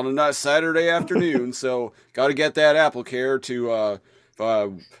beers on a nice Saturday afternoon. So got to get that Apple Care to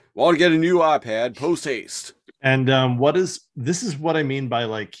want to get a new iPad post haste. And this is what I mean by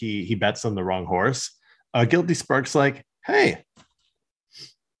like he bets on the wrong horse. Guilty Spark's like, hey,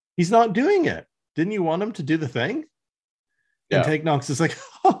 he's not doing it. Didn't you want him to do the thing? Yeah. And Tank Knox is like,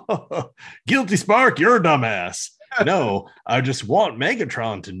 Guilty Spark, you're a dumbass. No, I just want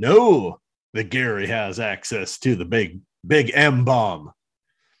Megatron to know that Gary has access to the big M bomb,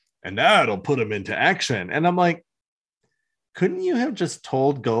 and that'll put him into action. And I'm like, couldn't you have just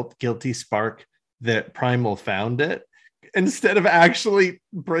told Guilty Spark that Primal found it instead of actually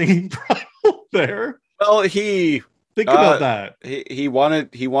bringing Primal there? Well, think about that. He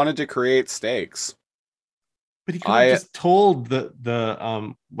wanted to create stakes. But he could have just told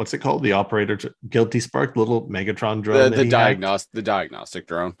the what's it called? The operator, Guilty Spark, little Megatron drone. The diagnostic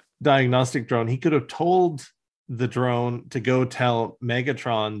drone. Diagnostic drone. He could have told the drone to go tell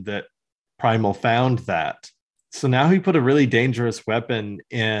Megatron that Primal found that. So now he put a really dangerous weapon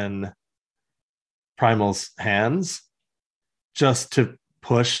in Primal's hands just to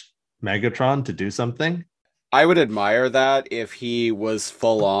push Megatron to do something. I would admire that if he was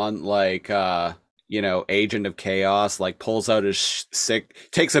full on like Agent of Chaos, like pulls out his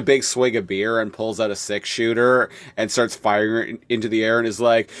takes a big swig of beer and pulls out a 6-shooter and starts firing into the air and is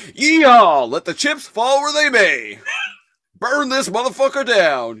like, "Yeehaw! Let the chips fall where they may. Burn this motherfucker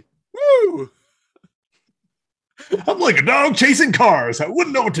down. Woo!" I'm like a dog chasing cars. I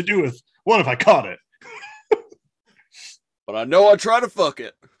wouldn't know what to do with one if I caught it. But I know I'd try to fuck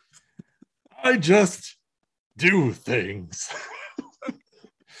it. I just do things.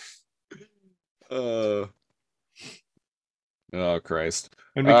 Oh Christ.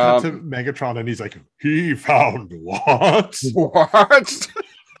 And we cut to Megatron and he's like, he found what? What?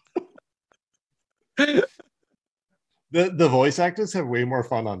 The voice actors have way more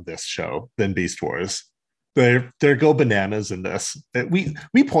fun on this show than Beast Wars. They go bananas in this.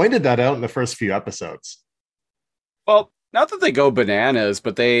 We pointed that out in the first few episodes. Well, not that they go bananas,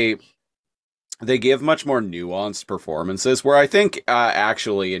 but they give much more nuanced performances, where I think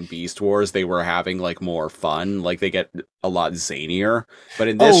actually in Beast Wars they were having like more fun, like they get a lot zanier. But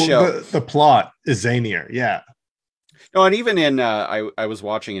in this show, the plot is zanier, yeah. No, and even in I was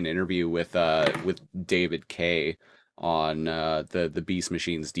watching an interview with David Kay on the Beast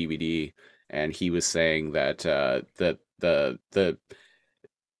Machines DVD, and he was saying that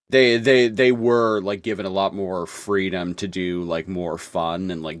they were like given a lot more freedom to do like more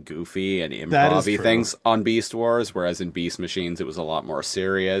fun and like goofy and improv-y things on Beast Wars, whereas in Beast Machines it was a lot more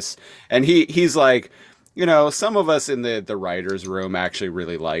serious. And he's like, some of us in the writers' room actually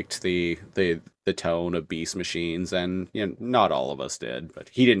really liked the tone of Beast Machines, and not all of us did, but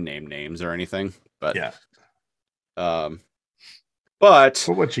he didn't name names or anything. But yeah. But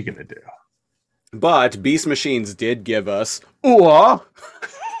what you gonna do? But Beast Machines did give us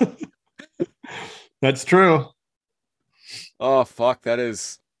That's true. Oh fuck, that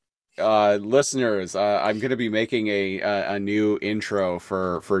is listeners, I'm gonna be making a new intro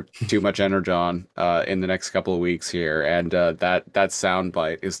for Too Much Energon in the next couple of weeks here, and that sound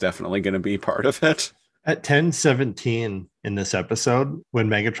bite is definitely gonna be part of it. At 10:17 in this episode, when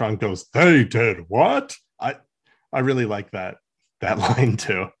Megatron goes, "They did what?" I really like that line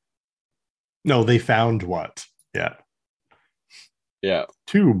too. No, they found what? Yeah. Yeah.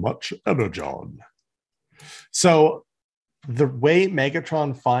 Too much energon. So the way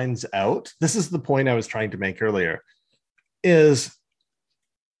Megatron finds out, this is the point I was trying to make earlier, is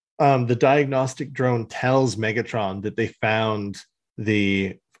the diagnostic drone tells Megatron that they found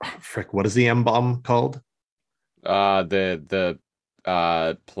the what is the M-bomb called? The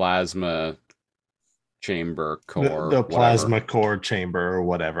plasma chamber core. The plasma core chamber or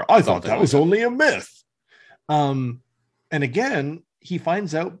whatever. I thought that was only a myth. And again, he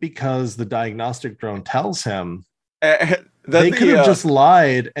finds out because the diagnostic drone tells him. They could have just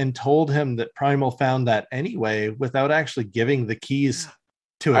lied and told him that Primal found that anyway without actually giving the keys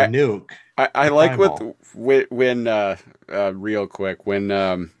to a nuke. I like when real quick when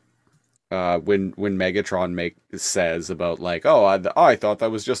Megatron says about like, oh, I thought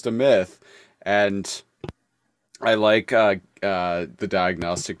that was just a myth, and I like the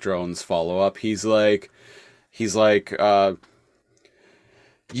diagnostic drone's follow up. He's like,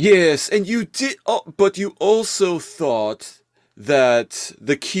 yes, and you did, but you also thought that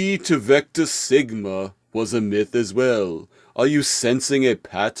the key to Vector Sigma was a myth as well. Are you sensing a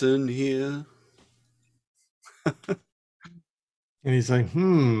pattern here? And he's like,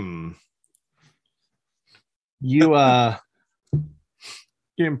 you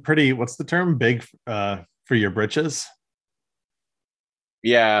getting pretty, what's the term? Big for your britches?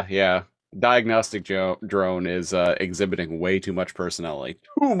 Yeah. Diagnostic drone is exhibiting way too much personality.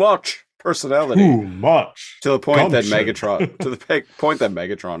 Too much personality. Too much. To the point that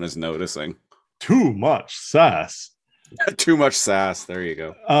Megatron is noticing. Too much sass. Too much sass. There you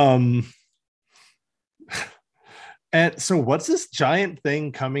go. And so what's this giant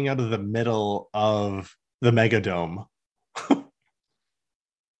thing coming out of the middle of the Megadome? I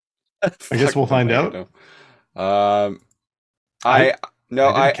guess we'll find out. I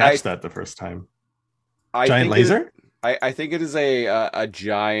didn't catch that the first time. Giant laser? I think it is a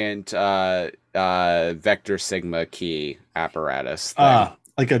giant Vector Sigma key apparatus thing.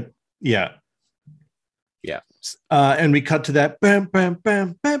 Yeah. Yeah. And we cut to that bam, bam,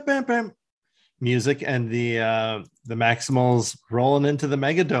 bam, bam, bam, bam music, and the Maximals rolling into the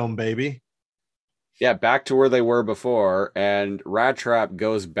Megadome, baby. Yeah, back to where they were before, and Rat Trap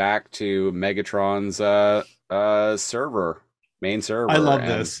goes back to Megatron's main server. I love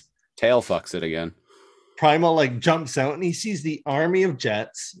this. Tail fucks it again. Primal like jumps out and he sees the army of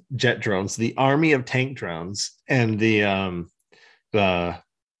jet drones, the army of tank drones, and the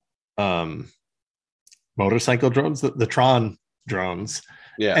motorcycle drones, the Tron drones.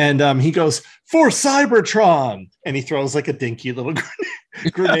 Yeah. And he goes, "For Cybertron!" And he throws like a dinky little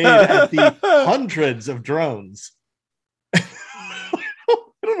grenade at the hundreds of drones. I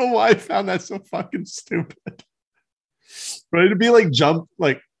don't know why I found that so fucking stupid. Right? To be like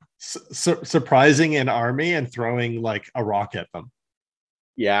surprising an army and throwing like a rock at them.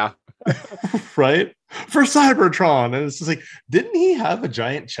 Yeah. Right? For Cybertron. And it's just like, didn't he have a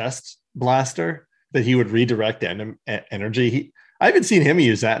giant chest blaster that he would redirect energy? I haven't seen him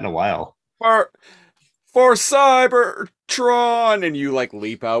use that in a while. For Cybertron, and you like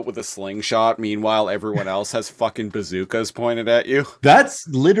leap out with a slingshot. Meanwhile, everyone else has fucking bazookas pointed at you. That's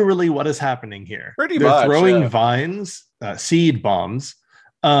literally what is happening here. They're much throwing vines, seed bombs,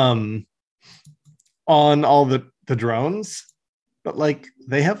 on all the drones, but like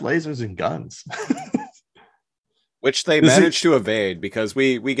they have lasers and guns, which they managed to evade because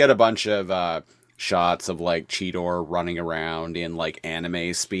we get a bunch of shots of like Cheetor running around in like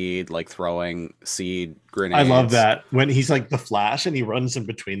anime speed, like throwing seed grenades. I love that when he's like the Flash and he runs in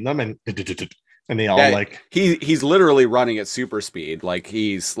between them and they all like he's literally running at super speed, like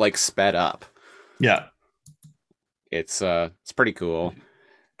he's like sped up. Yeah, it's pretty cool.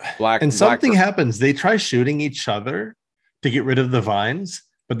 Something happens. They try shooting each other to get rid of the vines,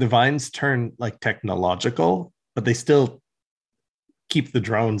 but the vines turn like technological, but they still keep the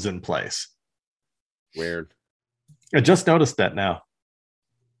drones in place. Weird. I just noticed that now.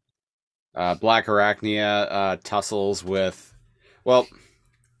 Black Arachnia tussles with... Well,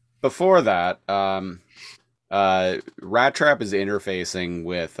 before that, Rat Trap is interfacing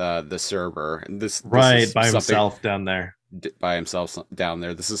with the server. This is by himself down there. By himself down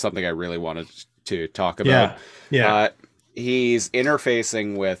there. This is something I really wanted to talk about. Yeah. he's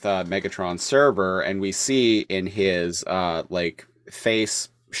interfacing with Megatron's server, and we see in his like face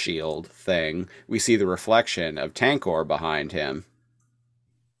shield thing, we see the reflection of Tankor behind him,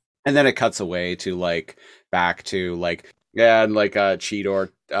 and then it cuts away to like back to like yeah, and like Cheetor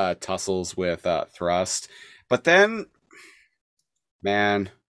tussles with Thrust, but then man,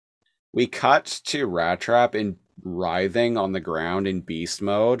 we cut to Rat Trap in writhing on the ground in beast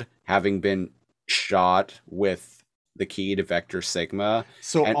mode, having been shot with the key to Vector Sigma.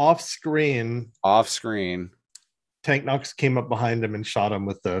 So And off screen, off screen, Tank Knox came up behind him and shot him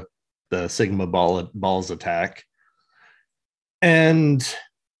with the Sigma balls attack. And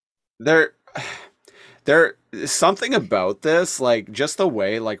there something about this, like just the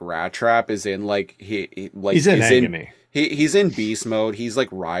way like Rat Trap is in like he's in agony. He's in beast mode. He's like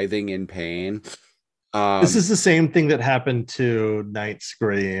writhing in pain. This is the same thing that happened to Night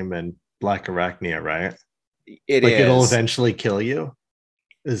Scream and Black Arachnia, right? It'll eventually kill you.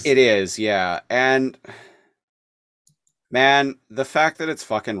 It is, yeah. And man, the fact that it's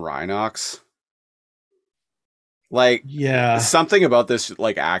fucking Rhinox, like, yeah, something about this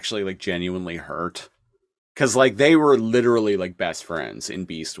like actually like genuinely hurt, because like they were literally like best friends in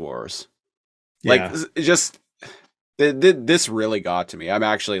Beast Wars. Like, just this really got to me. I'm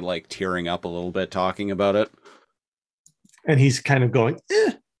actually like tearing up a little bit talking about it. And he's kind of going,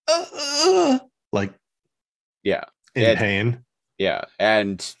 like, yeah, in pain. Yeah,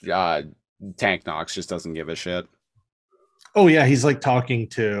 and Tank Knox just doesn't give a shit. Oh yeah, he's like talking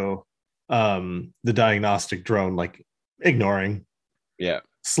to the diagnostic drone, like ignoring,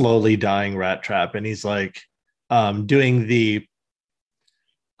 slowly dying Rat Trap, and he's like doing the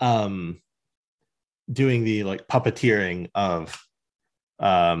like puppeteering of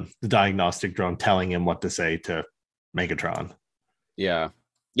the diagnostic drone, telling him what to say to Megatron. Yeah,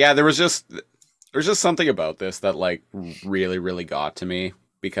 there was just something about this that like really, really got to me,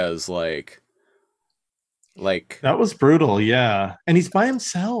 because like that was brutal. Yeah, and he's by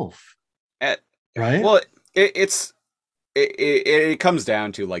himself, right? Well, it comes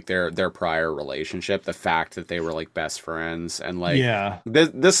down to like their prior relationship, the fact that they were like best friends, and like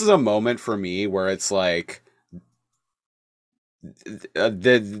this is a moment for me where it's like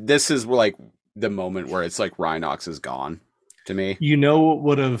this is like the moment where it's like Rhinox is gone to me. You know what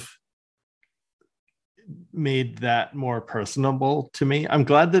would have made that more personable to me? I'm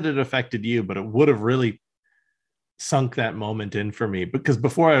glad that it affected you, but it would have really sunk that moment in for me, because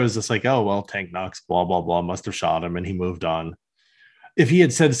before I was just like, oh well, Tank Knox blah blah blah must have shot him and he moved on. If he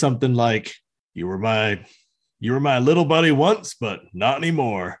had said something like, you were my little buddy once but not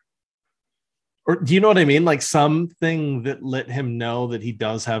anymore, or do you know what I mean, like something that let him know that he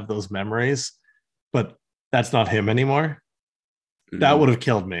does have those memories, but that's not him anymore, that would have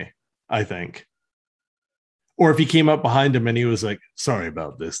killed me, I think. Or if he came up behind him and he was like, sorry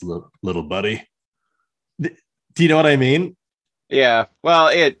about this, little buddy. Do you know what I mean? Yeah. Well,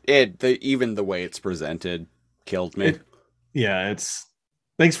 even the way it's presented killed me.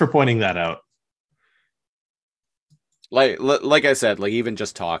 Thanks for pointing that out. Like I said, like even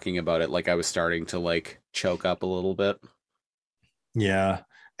just talking about it, like I was starting to like choke up a little bit. Yeah.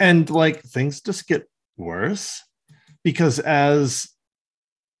 And like things just get worse, because as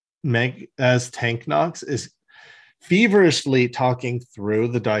Tank Knox is feverishly talking through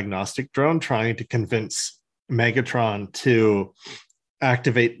the diagnostic drone, trying to convince Megatron to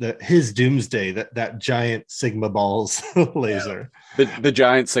activate his Doomsday, that giant Sigma balls laser. The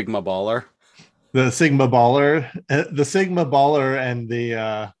giant Sigma baller. The Sigma baller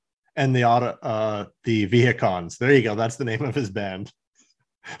and the Vehicons. There you go. That's the name of his band.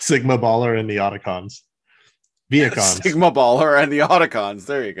 Sigma Baller and the Autocons. Vehicons. Sigma Baller and the Autocons.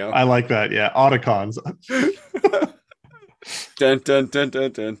 There you go. I like that. Yeah, Autocons. Dun dun dun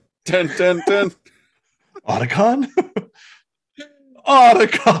dun dun dun dun dun. Autocon?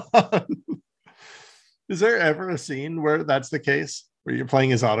 Autocon. Is there ever a scene where that's the case, where you're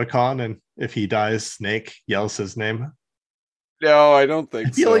playing as Autocon and if he dies, Snake yells his name? No, I don't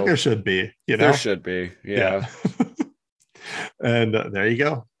think so. I feel like there should be. There should be. Yeah. And there you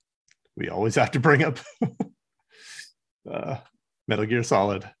go. We always have to bring up Metal Gear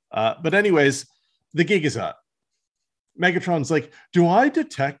Solid. But anyways, the gig is up. Megatron's like, do I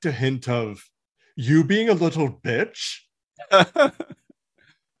detect a hint of you being a little bitch?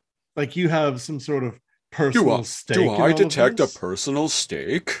 Like you have some sort of personal stake. Do I detect a personal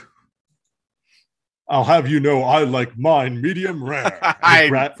stake? I'll have you know I like mine medium rare.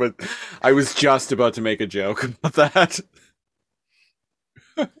 I was just about to make a joke about that.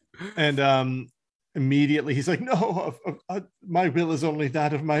 And immediately he's like, no, my will is only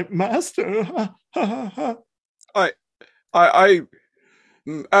that of my master. I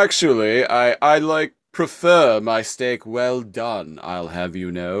actually, I like prefer my steak well done, I'll have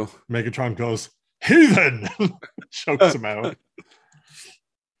you know. Megatron goes, heathen! Chokes him out.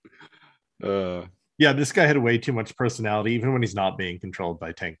 Uh, Yeah, this guy had way too much personality, even when he's not being controlled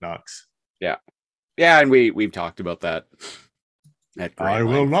by Tank Knox. yeah. Yeah, and we've talked about that at great I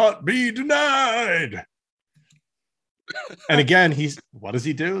will length. not be denied. And again, what does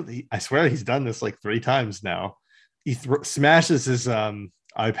he do? I swear he's done this like 3 times now. He smashes his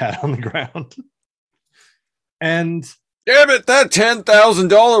iPad on the ground. And Damn it, that $10,000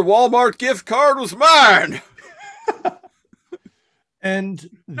 Walmart gift card was mine! and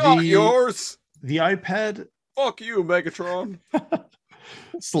Not yours! the iPad Fuck you, Megatron.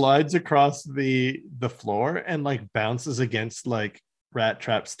 slides across the floor and like bounces against like Rat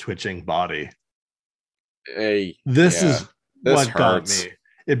Trap's twitching body. Hey, This yeah, is this what hurts. got me.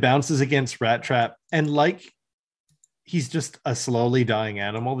 It bounces against Rat Trap, and like he's just a slowly dying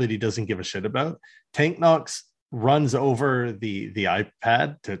animal that he doesn't give a shit about. Tank Knox runs over the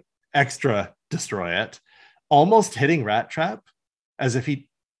iPad to extra destroy it, almost hitting Rat Trap as if he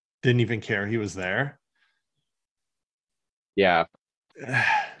didn't even care he was there. Yeah.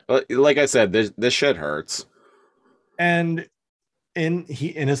 Like I said, this shit hurts. And in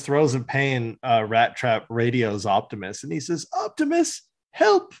his throes of pain, Rat Trap radios Optimus, and he says, "Optimus,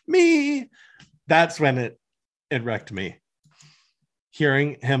 help me!" That's when it wrecked me.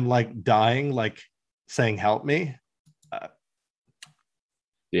 Hearing him like dying, like saying, "Help me."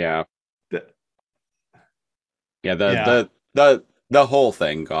 Yeah. The- Yeah, Yeah. the whole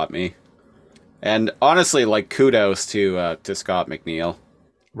thing got me. And honestly, like kudos to Scott McNeil.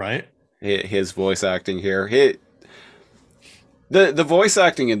 Right? His voice acting here. The voice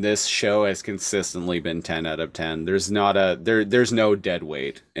acting in this show has consistently been 10 out of 10. There's no dead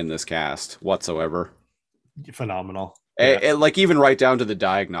weight in this cast whatsoever. Phenomenal. Yeah. Like even right down to the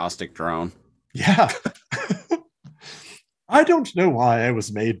diagnostic drone. Yeah. I don't know why I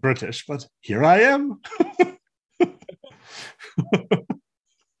was made British, but here I am.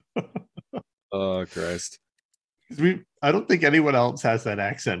 Oh Christ. I don't think anyone else has that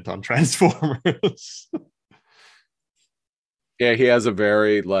accent on Transformers. Yeah, he has a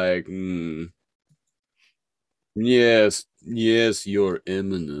very like, yes, your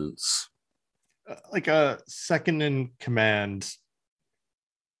eminence. Like a second in command,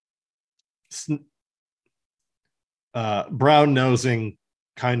 brown nosing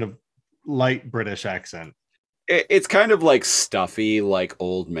kind of light British accent. It's kind of like stuffy, like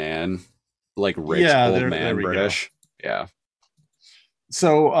old man, like rich Yeah, old there man we go. British. Yeah.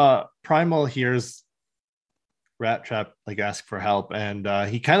 So Primal hears Rat Trap like ask for help, and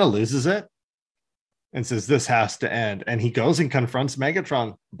he kind of loses it and says this has to end, and he goes and confronts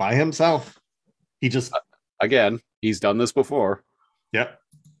Megatron by himself. He just Again, he's done this before. Yep.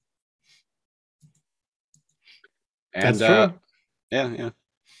 And That's true. yeah.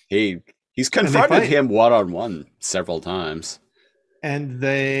 He's confronted him one-on-one several times. And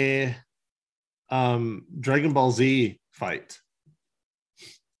they Dragon Ball Z fight.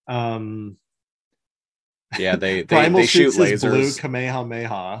 Yeah, they Primal shoot shoots his lasers. blue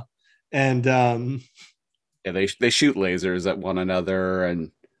Kamehameha, and Yeah, they shoot lasers at one another,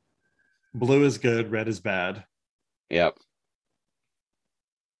 and blue is good, red is bad. yep.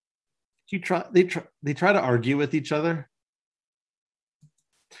 They try to argue with each other.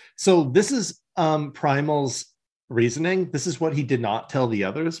 So this is Primal's reasoning. This is what he did not tell the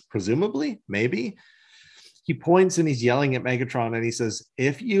others, presumably, maybe. He points and he's yelling at Megatron, and he says,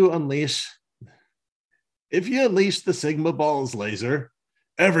 if you unleash the Sigma Balls laser,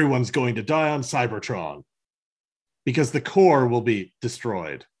 everyone's going to die on Cybertron because the core will be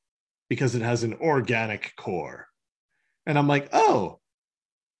destroyed because it has an organic core. And I'm like, oh.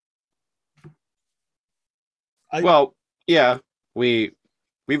 Well, yeah, we've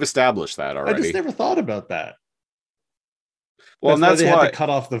established that already. I just never thought about that. Well, that's and why they why had to cut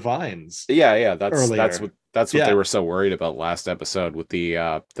off the vines. Yeah, that's earlier. what they were so worried about last episode with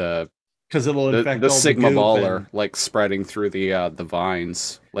the because it'll infect the all Sigma the baller like spreading through the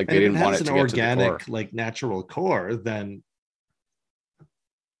vines. Like they didn't want it to get organic, to the core. like natural core, then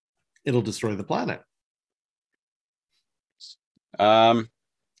it'll destroy the planet. And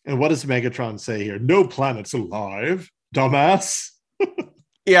what does Megatron say here? No planet's alive, dumbass.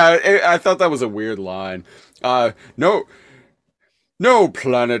 Yeah, I thought that was a weird line. No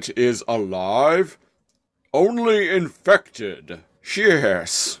planet is alive, only infected.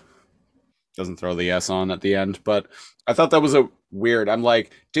 Yes. Doesn't throw the S on at the end, but I thought that was a weird. I'm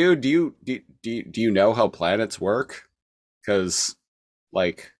like, dude, do you know how planets work? Because,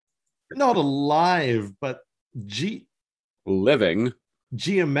 like, not alive, but living.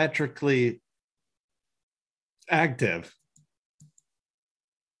 geometrically active.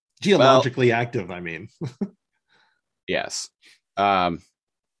 Well, Geologically active, I mean. yes. And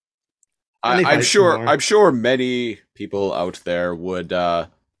they I'm fight some sure. more. I'm sure many people out there would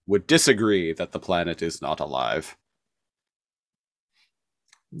disagree that the planet is not alive.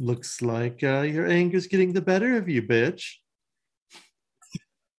 Looks like your anger's getting the better of you, bitch.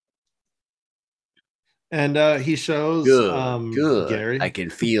 And he shows Gary. I can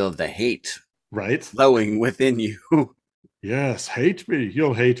feel the hate Right? flowing within you. Yes, hate me.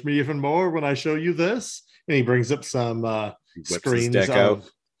 You'll hate me even more when I show you this. And he brings up some Whips his screens dick out.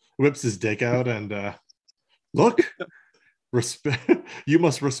 whips his dick out, and look, respect. You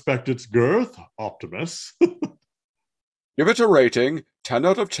must respect its girth, Optimus. Give it a rating, 10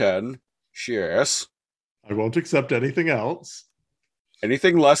 out of 10. Cheers. I won't accept anything else.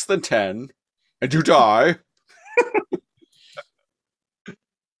 Anything less than 10, and you die.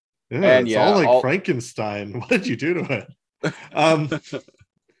 Yeah, And it's yeah, all like all- Frankenstein. What did you do to it?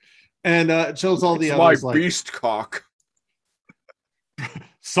 And it shows all the It's my others like, beast cock.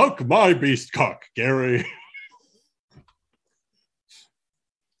 suck my beast cock, Gary.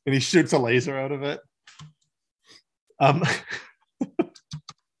 And he shoots a laser out of it.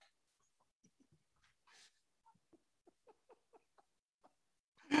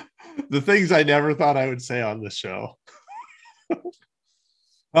 The things I never thought I would say on this show.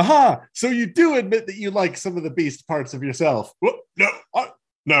 Aha! So you do admit that you like some of the beast parts of yourself?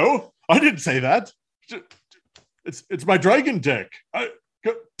 No, I didn't say that. It's my dragon dick.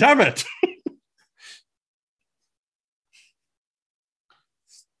 Damn it!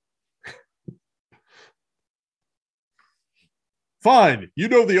 Fine. You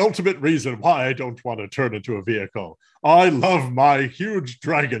know the ultimate reason why I don't want to turn into a vehicle. I love my huge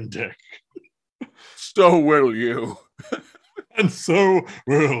dragon dick. So will you. And so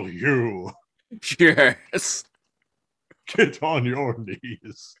will you. Yes. Get on your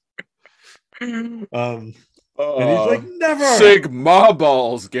knees. And he's Uh, like, never. Sigma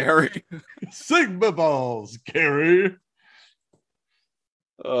balls, Gary. Sigma balls, Gary.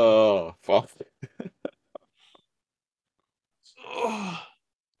 Oh, fuck.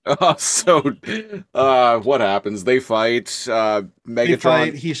 So, what happens? They fight. Megatron. They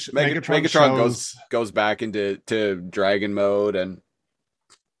fight. Megatron goes back into dragon mode, and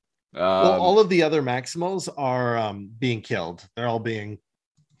well, all of the other Maximals are being killed. They're all being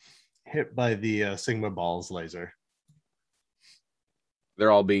hit by the Sigma balls laser.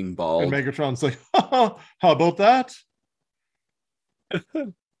 they're all being bald. And Megatron's like, how about that?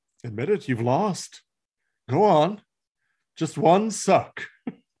 Admit it, you've lost. Go on. Just one suck.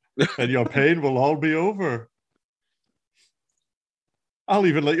 And your pain will all be over. I'll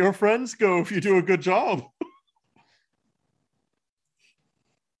even let your friends go if you do a good job.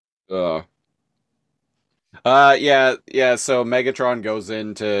 Yeah. So Megatron goes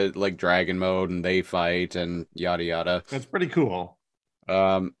into like dragon mode, and they fight, and yada yada. That's pretty cool.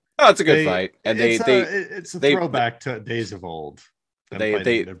 It's a good fight, and it's a they- throwback to days of old.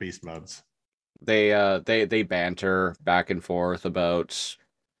 they- Their beast modes. they banter back and forth about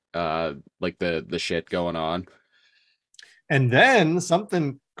like the shit going on. And then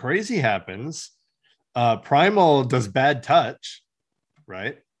something crazy happens. Primal does bad touch,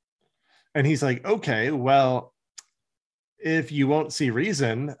 right? And he's like, okay, well, if you won't see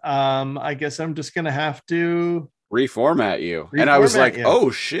reason, I guess I'm just gonna have to Reformat you. And I was Reformat like, you.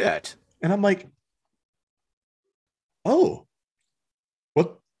 oh shit. And I'm like, oh,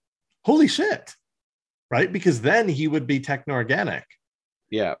 what? Holy shit. Right? Because then he would be techno-organic,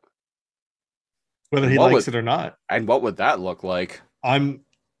 Yeah. whether he What likes would- it or not. And what would that look like?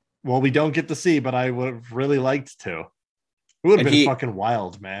 Well, we don't get to see, but I would have really liked to. It would have And been he- fucking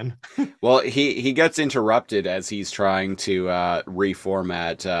wild, man. Well, he gets interrupted as he's trying to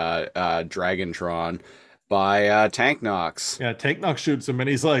reformat Dragantron by Tank Knox. Yeah, Tank Knock shoots him and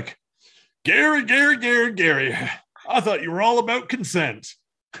he's like, Gary. I thought you were all about consent.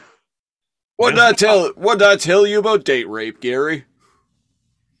 What did I tell you about date rape, Gary?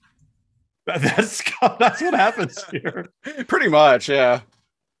 That's what happens here. Pretty much, yeah.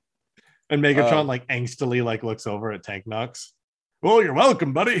 And Megatron like angstily like looks over at Tank Knox. Well, you're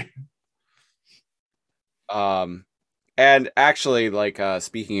welcome, buddy. And actually, like,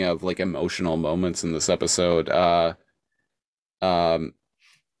 speaking of like emotional moments in this episode,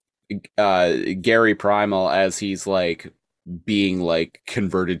 Gary Primal, as he's like being like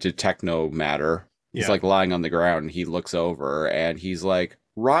converted to techno matter, he's like lying on the ground, and he looks over and he's like,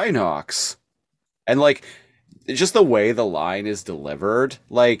 Rhinox. And like, just the way the line is delivered,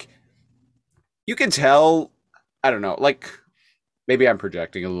 like, you can tell I don't know, like maybe I'm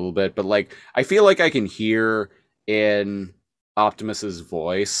projecting a little bit, but like I feel like I can hear in Optimus's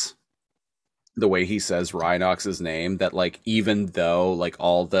voice the way he says Rhinox's name that like even though like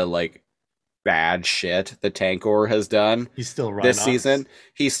all the like bad shit that Tankor has done He's still this Rhinox. season,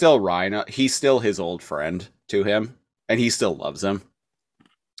 he's still Rhino. He's still his old friend to him, and he still loves him.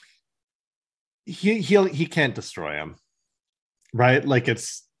 He can't destroy him, right? Like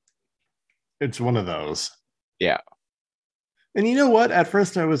it's one of those. Yeah. And you know what? At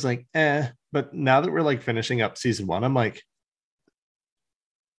first I was like, but now that we're like finishing up season 1, I'm like,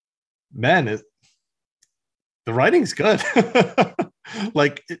 man, the writing's good.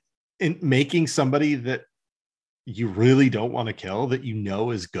 Like in making somebody that you really don't want to kill, that you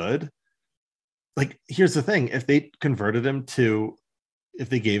know is good. Like, here's the thing: if they converted him to, if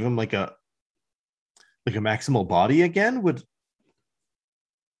they gave him like a maximal body again, would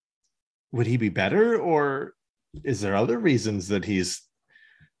he be better, or is there other reasons that he's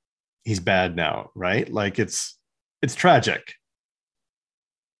bad now? Right? Like it's tragic.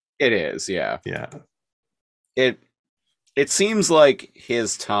 It is, yeah. Yeah. It seems like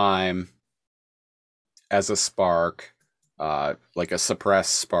his time as a spark, like a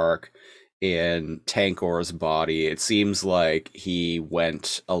suppressed spark in Tankor's body, it seems like he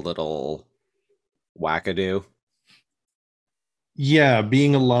went a little wackadoo. Yeah,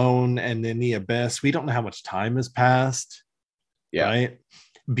 being alone and in the abyss, we don't know how much time has passed. Yeah. Right?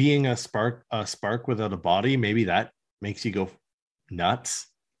 Being a spark without a body, maybe that makes you go nuts.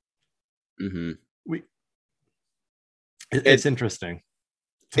 Mm-hmm. It's interesting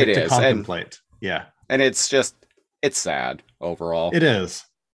to contemplate. Yeah. And it's sad overall. It is.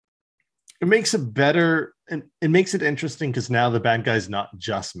 It makes it better, and it makes it interesting because now the bad guy's not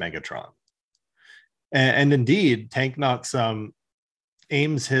just Megatron. And indeed, Tank Knox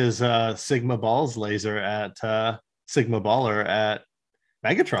aims his Sigma Balls laser at Sigma Baller at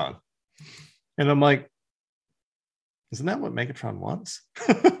Megatron. And I'm like, isn't that what Megatron wants?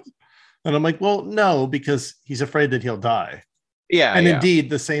 And I'm like, well, no, because he's afraid that he'll die. Yeah. And indeed,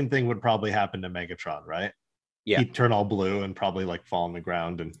 the same thing would probably happen to Megatron, right? Yeah. He'd turn all blue and probably like fall on the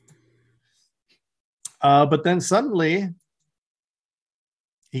ground. And but then suddenly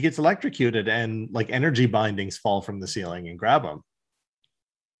he gets electrocuted and like energy bindings fall from the ceiling and grab him.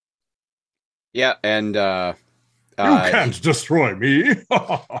 Yeah, and you can't destroy me.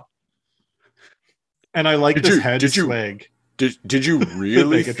 And I like this head swag. Did you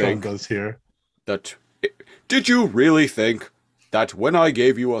really think does here? Did you really think that when I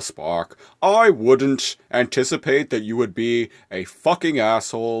gave you a spark, I wouldn't anticipate that you would be a fucking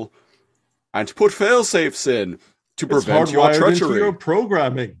asshole and put failsafes in to prevent your treachery? Into your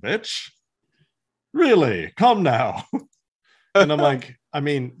programming, bitch. Really? Come now. And I'm like, I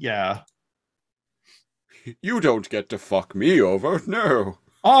mean, yeah. You don't get to fuck me over, no.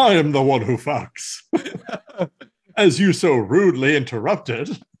 I am the one who fucks. As you so rudely interrupted.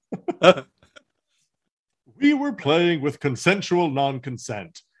 We were playing with consensual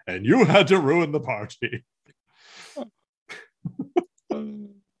non-consent, and you had to ruin the party.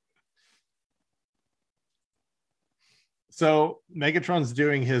 So Megatron's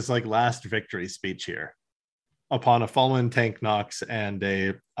doing his like last victory speech here upon a fallen Tank Knox and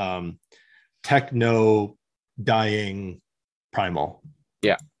a techno dying Primal.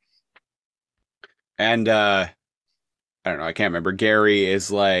 Yeah. And I don't know, I can't remember. Gary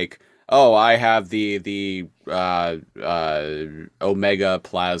is like, oh, I have the Omega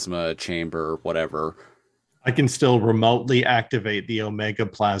Plasma Chamber, whatever. I can still remotely activate the Omega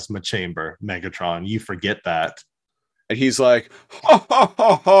Plasma Chamber, Megatron. You forget that. And he's like, ha ha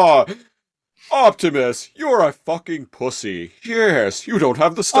ha ha! Optimus, you're a fucking pussy. Yes, you don't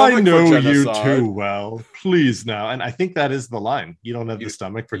have the stomach for genocide. I know you too well. Please now. And I think that is the line. You don't have the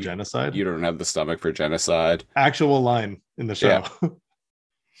stomach for genocide? You don't have the stomach for genocide. Actual line in the show. Yeah,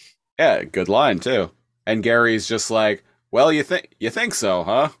 yeah, good line too. And Gary's just like, well, you think so,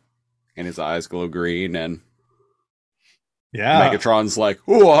 huh? And his eyes glow green, and yeah, Megatron's like,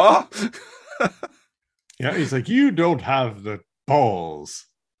 ooh, huh? Yeah, he's like, you don't have the balls.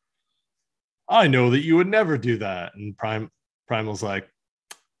 I know that you would never do that. And Primal's like,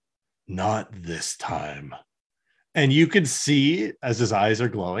 not this time. And you could see as his eyes are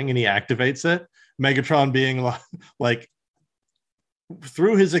glowing and he activates it, Megatron being like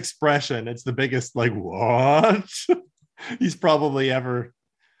through his expression, it's the biggest like, what? He's probably ever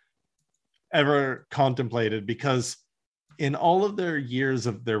contemplated, because in all of their years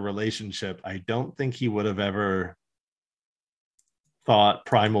of their relationship, I don't think he would have ever thought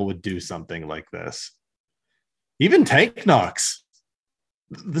Primal would do something like this. Even Tank Knox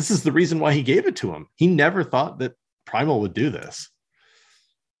this is the reason why he gave it to him. He never thought that Primal would do this.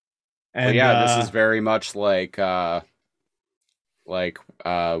 But And yeah, this is very much like well,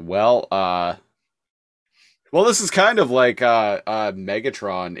 this is kind of like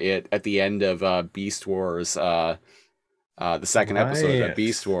Megatron at the end of Beast Wars, the second episode of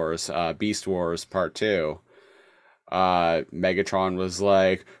Beast Wars Part 2. Megatron was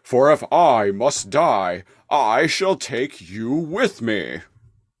like, "For if I must die, I shall take you with me."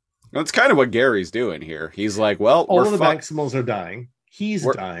 That's kind of what Gary's doing here. He's like, well, all of the Maximals are dying.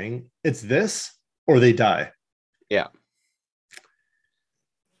 We're dying. It's this or they die. Yeah.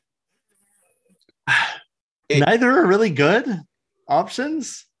 Neither are really good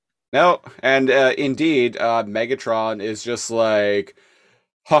options. No, and indeed, Megatron is just like,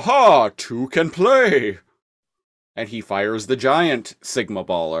 haha, two can play. And he fires the giant Sigma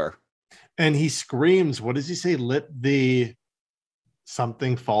Baller. And he screams, what does he say? Let the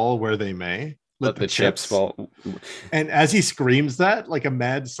something fall where they may. Let the chips fall. And as he screams that, like a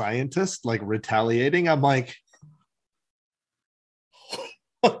mad scientist, like retaliating, I'm like,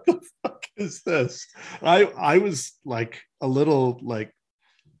 what the fuck is this? I was like a little like,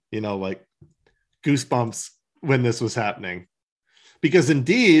 like goosebumps when this was happening. Because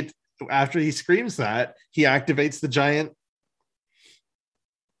indeed, after he screams that, he activates the giant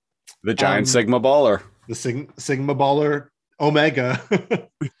Sigma Baller. The Sigma Baller Omega.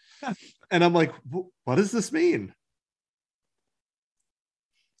 And I'm like, what does this mean?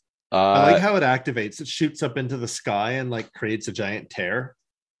 I like how it activates. It shoots up into the sky and like creates a giant tear.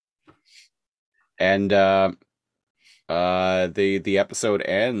 And the episode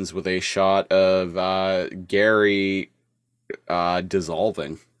ends with a shot of Gary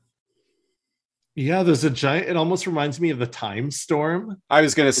dissolving. Yeah, there's a giant. It almost reminds me of the Time Storm. I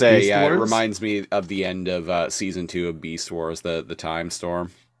was gonna say, yeah, it reminds me of the end of season 2 of Beast Wars, the Time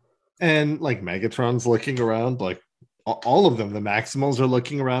Storm. And like Megatron's looking around, like all of them. The Maximals are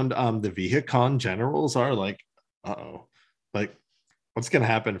looking around. The Vehicon generals are like, uh-oh, like what's gonna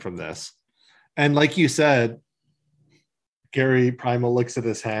happen from this? And like you said, Gary Primal looks at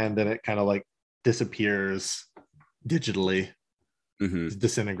his hand and it kind of like disappears digitally. Mm-hmm. It's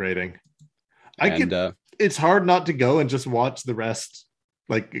disintegrating. It's hard not to go and just watch the rest,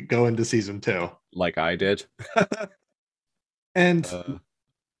 like go into season 2. Like I did. And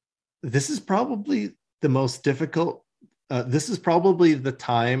this is probably the most difficult. This is probably the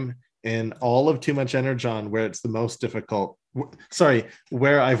time in all of Too Much Energon where it's the most difficult.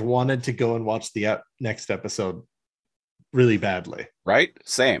 Where I've wanted to go and watch the next episode really badly. Right?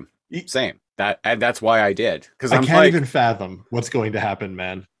 Same. That's why I did. Because I can't even fathom what's going to happen,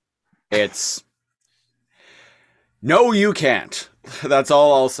 man. It's no, you can't. That's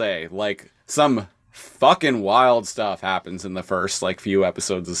all I'll say. Like some fucking wild stuff happens in the first like few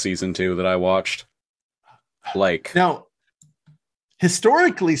episodes of season 2 that I watched. Like now,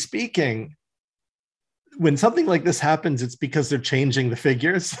 historically speaking, when something like this happens, it's because they're changing the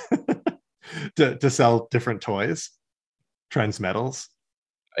figures to sell different toys, transmetals.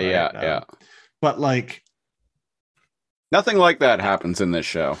 Yeah. But like nothing like that happens in this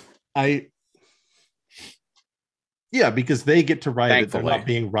show. Because they get to write it. They're not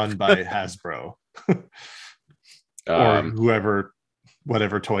being run by Hasbro or whoever,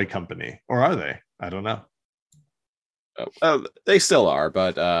 whatever toy company, or are they? I don't know. They still are,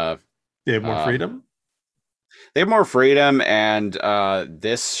 but they have more freedom. They have more freedom, and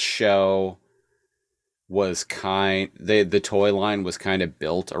this show was the toy line was kind of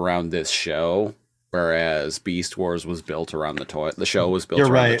built around this show. Whereas Beast Wars was built around the toy. The show was built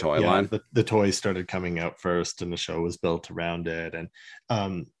around the toy line. The toys started coming out first, and the show was built around it, and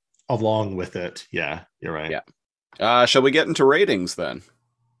along with it. Yeah, you're right. Yeah. Shall we get into ratings then?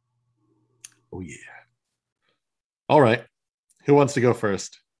 Oh yeah. All right. Who wants to go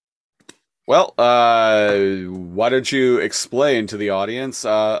first? Well, why don't you explain to the audience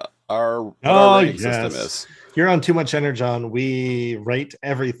what our rating system is? Here on Too Much Energon, we rate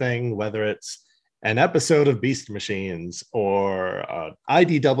everything, whether it's an episode of Beast Machines or an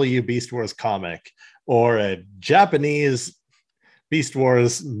IDW Beast Wars comic or a Japanese Beast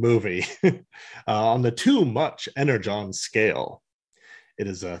Wars movie on the Too Much Energon scale. It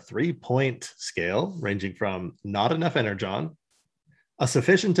is a 3-point scale ranging from not enough Energon, a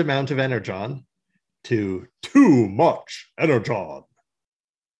sufficient amount of Energon, to too much Energon.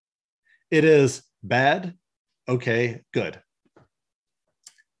 It is bad, okay, good.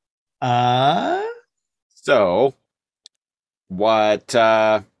 So, what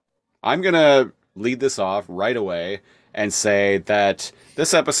I'm going to lead this off right away and say that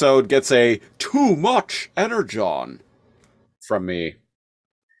this episode gets a too much Energon from me.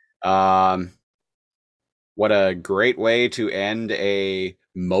 What a great way to end a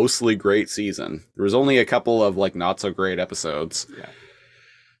mostly great season. There was only a couple of like not so great episodes.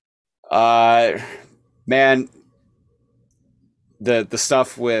 Yeah. Man, the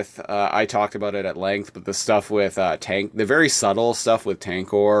stuff with I talked about it at length, but the stuff with the very subtle stuff with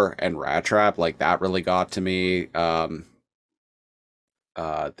Tankor and Rat Trap, like that really got to me.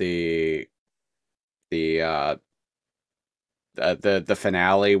 The the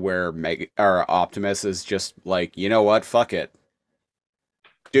finale where Optimus is just like, you know what, fuck it,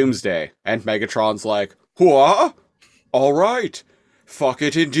 Doomsday, and Megatron's like, what? All right, fuck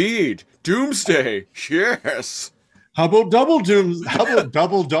it indeed, Doomsday, yes. How about double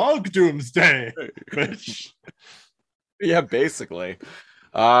dog Doomsday, bitch? Yeah, basically.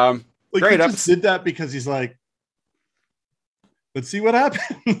 Like, Great he just episode. did that because he's like, let's see what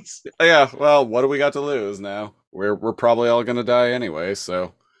happens. Yeah, well, what do we got to lose now? We're probably all gonna die anyway,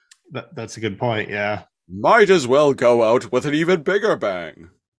 so That's a good point. Yeah. might as well go out with an even bigger bang.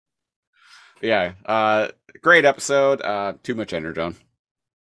 Yeah, great episode. Too much energon.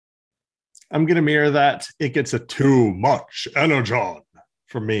 I'm gonna mirror that. It gets a too much energon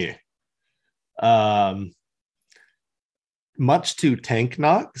for me. Much to Tank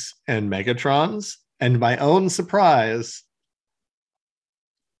Knox and Megatron's, and my own surprise,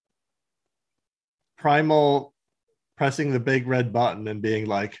 Primal pressing the big red button and being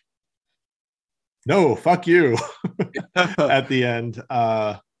like, no, fuck you at the end.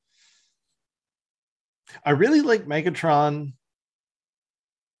 I really like Megatron.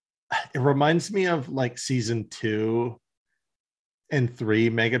 It reminds me of like season 2 and 3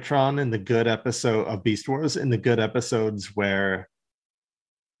 Megatron in the good episode of Beast Wars, in the good episodes where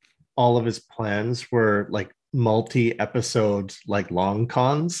all of his plans were like multi-episode, like long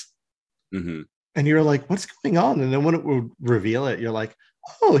cons. Mm-hmm. And you're like, what's going on? And then when it would reveal it, you're like,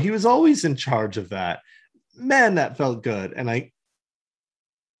 oh, he was always in charge of that. Man, that felt good. And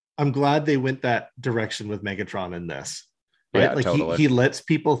I'm glad they went that direction with Megatron in this. Right? Yeah, like totally. he lets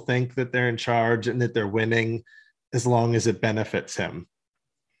people think that they're in charge and that they're winning as long as it benefits him.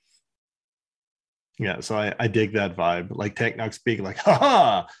 Yeah, so I dig that vibe. Like Technox being like,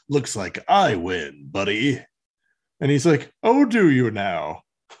 haha, looks like I win, buddy. And he's like, oh, do you now?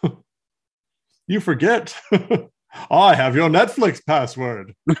 You forget. I have your Netflix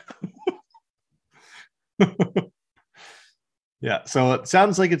password. Yeah, so it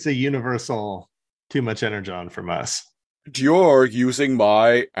sounds like it's a universal too much energon from us. You're using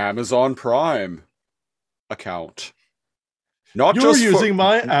my Amazon Prime account. Not You're just using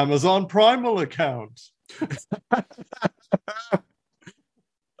my Amazon Primal account.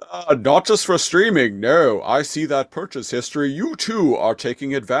 not just for streaming. No, I see that purchase history. You too are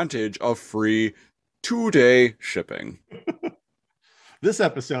taking advantage of free 2-day shipping. This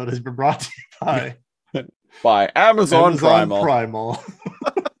episode has been brought to you by Amazon Primal.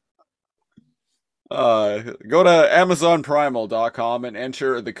 Go to amazonprimal.com and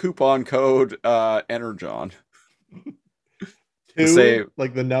enter the coupon code Energon. Two,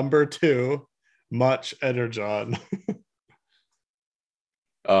 like the number 2, much Energon.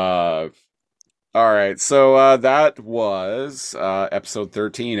 All right, so that was episode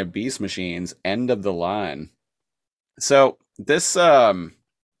 13 of Beast Machines, End of the Line. So this the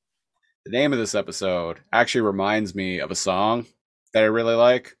name of this episode actually reminds me of a song that I really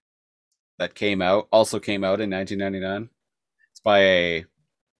like that also came out in 1999. It's by I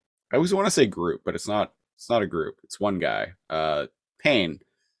always want to say group, but it's not a group. It's one guy, Pain.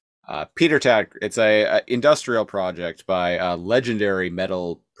 Peter Tad. It's a industrial project by legendary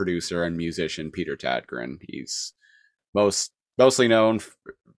metal producer and musician Peter Tadgren. He's mostly known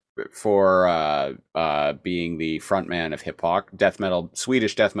for being the frontman of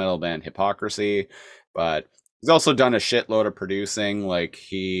Swedish death metal band Hypocrisy, but he's also done a shitload of producing. Like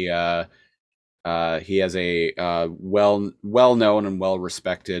he has a well-known and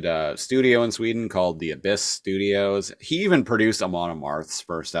well-respected studio in Sweden called the Abyss Studios. He even produced Amon Amarth's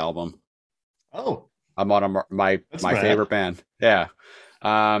first album. Oh, Amon Amarth, my rad. favorite band. Yeah.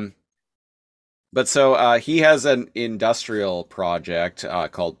 But so he has an industrial project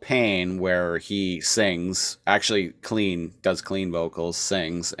called Pain, where he sings, does clean vocals,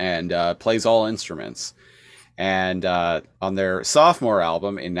 sings, and plays all instruments. And on their sophomore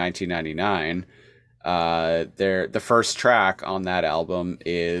album in 1999, the first track on that album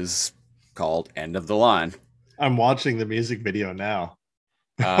is called End of the Line. I'm watching the music video now.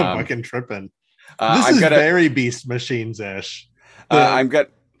 I'm fucking tripping. This is very Beast Machines-ish. I'm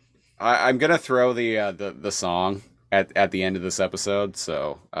gonna throw the song at the end of this episode.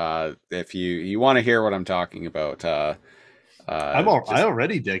 So if you want to hear what I'm talking about, I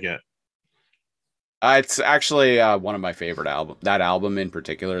already dig it. It's actually one of my favorite albums. That album in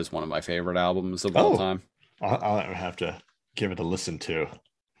particular is one of my favorite albums of all time. I'll have to give it a listen to.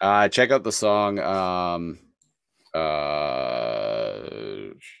 Check out the song. Trying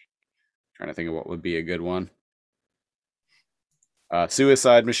to think of what would be a good one.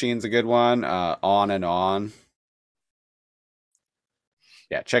 Suicide Machine's a good one. On and On.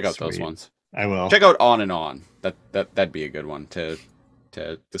 Yeah, check out those ones. I will. Check out On and On. That'd be a good one to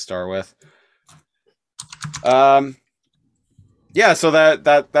start with. Yeah, so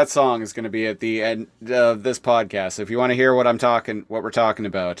that song is going to be at the end of this podcast. If you want to hear what we're talking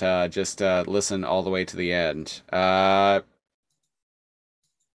about, just listen all the way to the end.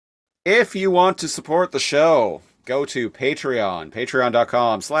 If you want to support the show, go to Patreon,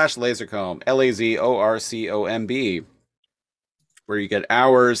 patreon.com/lazorcomb, LAZORCOMB, where you get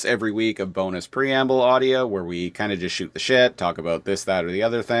hours every week of bonus preamble audio, where we kind of just shoot the shit, talk about this, that, or the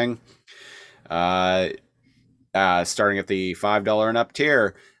other thing. Starting at the $5 and up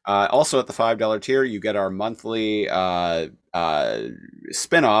tier. Also at the $5 tier, you get our monthly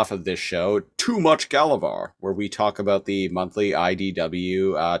spin-off of this show, Too Much Galavar, where we talk about the monthly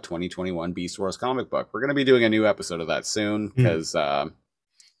IDW 2021 Beast Wars comic book. We're going to be doing a new episode of that soon, because the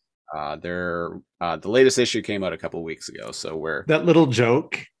latest issue came out a couple weeks ago. So that little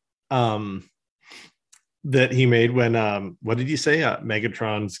joke that he made when what did you say?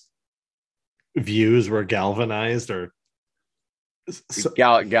 Megatron's views were galvanized, or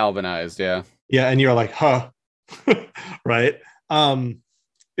galvanized, yeah, and you're like, huh. Right.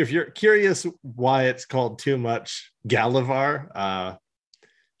 If you're curious why it's called Too Much Galavar,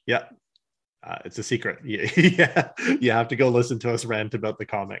 it's a secret. Yeah, you have to go listen to us rant about the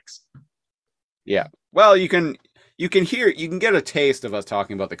comics. Yeah, well, you can get a taste of us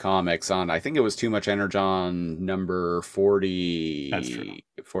talking about the comics on, I think it was Too Much Energon number 40. That's true.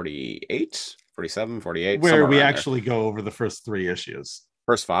 48, 47, 48, where we actually go over the first 3 issues.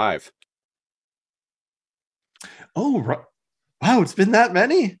 First 5. Oh, wow, it's been that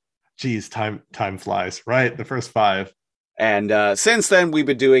many. Geez, time flies. Right, the first 5. And since then, we've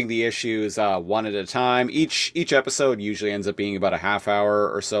been doing the issues one at a time. Each episode usually ends up being about a half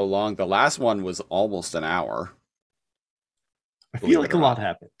hour or so long. The last one was almost an hour. I feel like a lot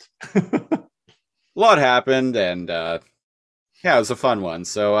happened. A lot happened, and yeah, it was a fun one.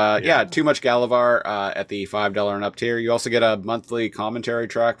 So Too Much Galavar at the $5 and up tier. You also get a monthly commentary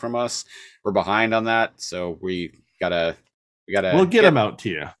track from us. We're behind on that, so we'll get them out to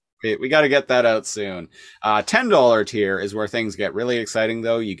you. We got to get that out soon. $10 tier is where things get really exciting,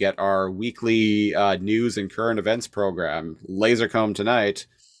 though. You get our weekly news and current events program, Lasercomb Tonight.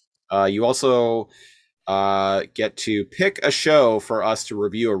 You also get to pick a show for us to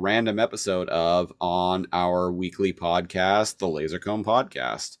review a random episode of on our weekly podcast, the Lasercomb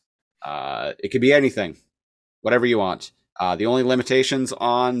Podcast. It could be anything, whatever you want. The only limitations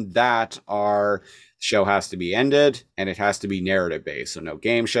on that are the show has to be ended and it has to be narrative based. So no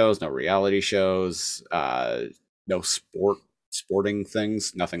game shows, no reality shows, no sporting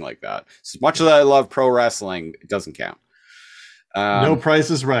things, nothing like that. As much as I love pro wrestling, it doesn't count. No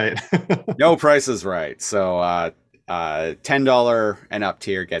Price is Right. No Price is Right. So $10 and up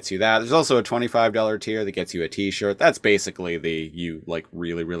tier gets you that. There's also a $25 tier that gets you a t-shirt. That's basically the you like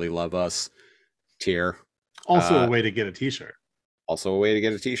really, really love us tier. Also a way to get a t-shirt.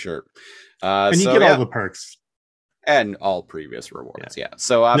 And you get all the perks. And all previous rewards. Yeah.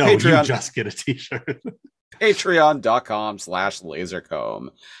 So no, Patreon, you just get a t-shirt. Patreon.com/lasercomb.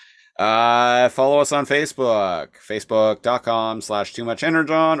 Follow us on Facebook,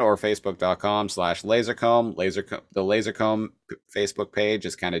 facebook.com/toomuchenergon or facebook.com/lasercomb. The Lasercomb Facebook page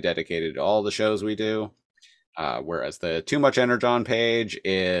is kind of dedicated to all the shows we do. Whereas the Too Much Energon page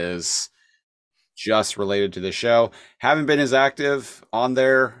is just related to the show. Haven't been as active on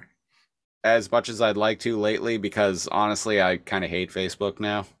there as much as I'd like to lately, because honestly, I kind of hate Facebook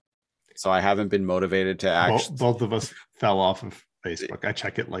now. So I haven't been motivated to actually... Both of us fell off of Facebook. I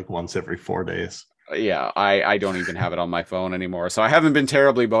check it like once every 4 days. Yeah, I don't even have it on my phone anymore. So I haven't been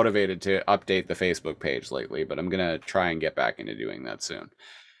terribly motivated to update the Facebook page lately, but I'm going to try and get back into doing that soon.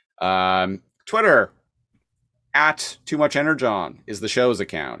 Twitter, at Too Much Energon is the show's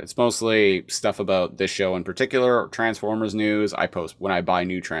account. It's mostly stuff about this show in particular, Transformers news. I post when I buy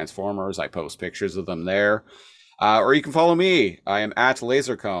new Transformers, I post pictures of them there. Or you can follow me. I am at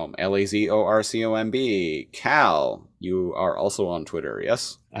Lasercomb, LAZORCOMB. Cal, you are also on Twitter,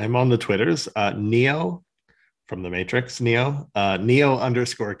 yes? I'm on the Twitters. Neo from the Matrix, Neo.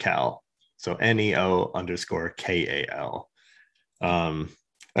 Neo_Cal. So NEO_KAL.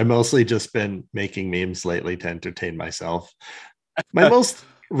 I've mostly just been making memes lately to entertain myself. My most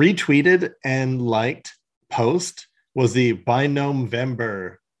retweeted and liked post was the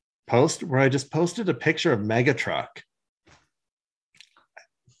Binomevember post where I just posted a picture of Megatruck.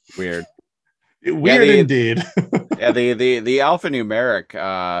 Weird. Weird indeed. Yeah, the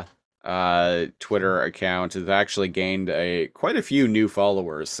alphanumeric Twitter account has actually gained quite a few new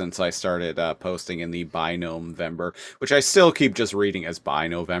followers since I started posting in the Binomevember, which I still keep just reading as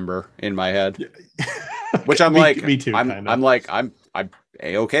Binovember in my head. Which I'm me too. I'm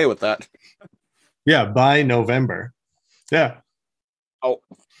A-okay with that. Yeah, by November. Yeah.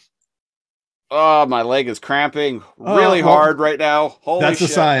 Oh, my leg is cramping really hard right now. Holy that's shit.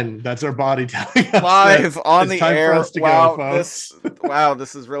 A sign. That's our body telling us live on the air. Wow,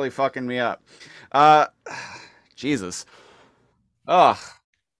 this is really fucking me up. Jesus.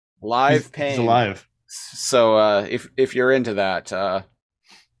 Live pain. He's alive. So if you're into that,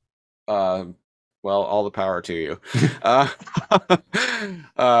 well, all the power to you.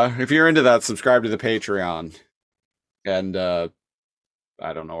 If you're into that, subscribe to the Patreon. And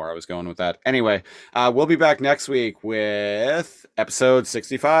I don't know where I was going with that. Anyway, we'll be back next week with episode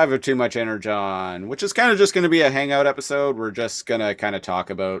 65 of Too Much Energon, which is kind of just going to be a hangout episode. We're just going to kind of talk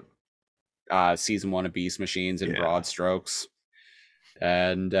about season 1 of Beast Machines in broad strokes.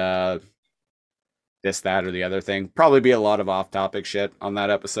 And this, that, or the other thing. Probably be a lot of off-topic shit on that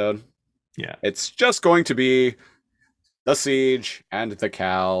episode. Yeah. It's just going to be the Siege and the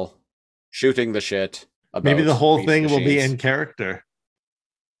Cal shooting the shit about maybe the whole Beast thing Machines. will be in character.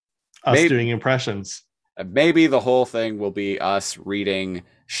 Us doing impressions. Maybe the whole thing will be us reading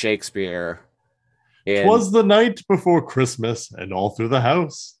Shakespeare. 'Twas the night before Christmas, and all through the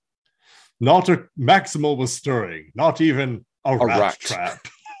house, not a Maximal was stirring, not even a rat trap.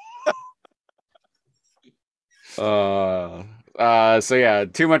 So yeah,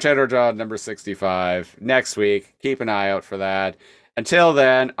 Too Much Energon number 65 next week. Keep an eye out for that. Until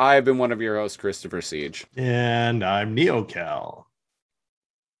then, I've been one of your hosts, Christopher Siege. And I'm NeoCal.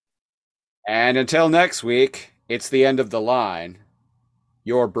 And until next week, it's the end of the line.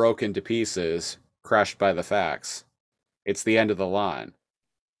 You're broken to pieces, crushed by the facts. It's the end of the line.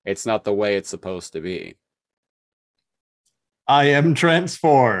 It's not the way it's supposed to be. I am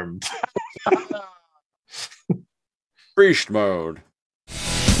transformed. Beast mode.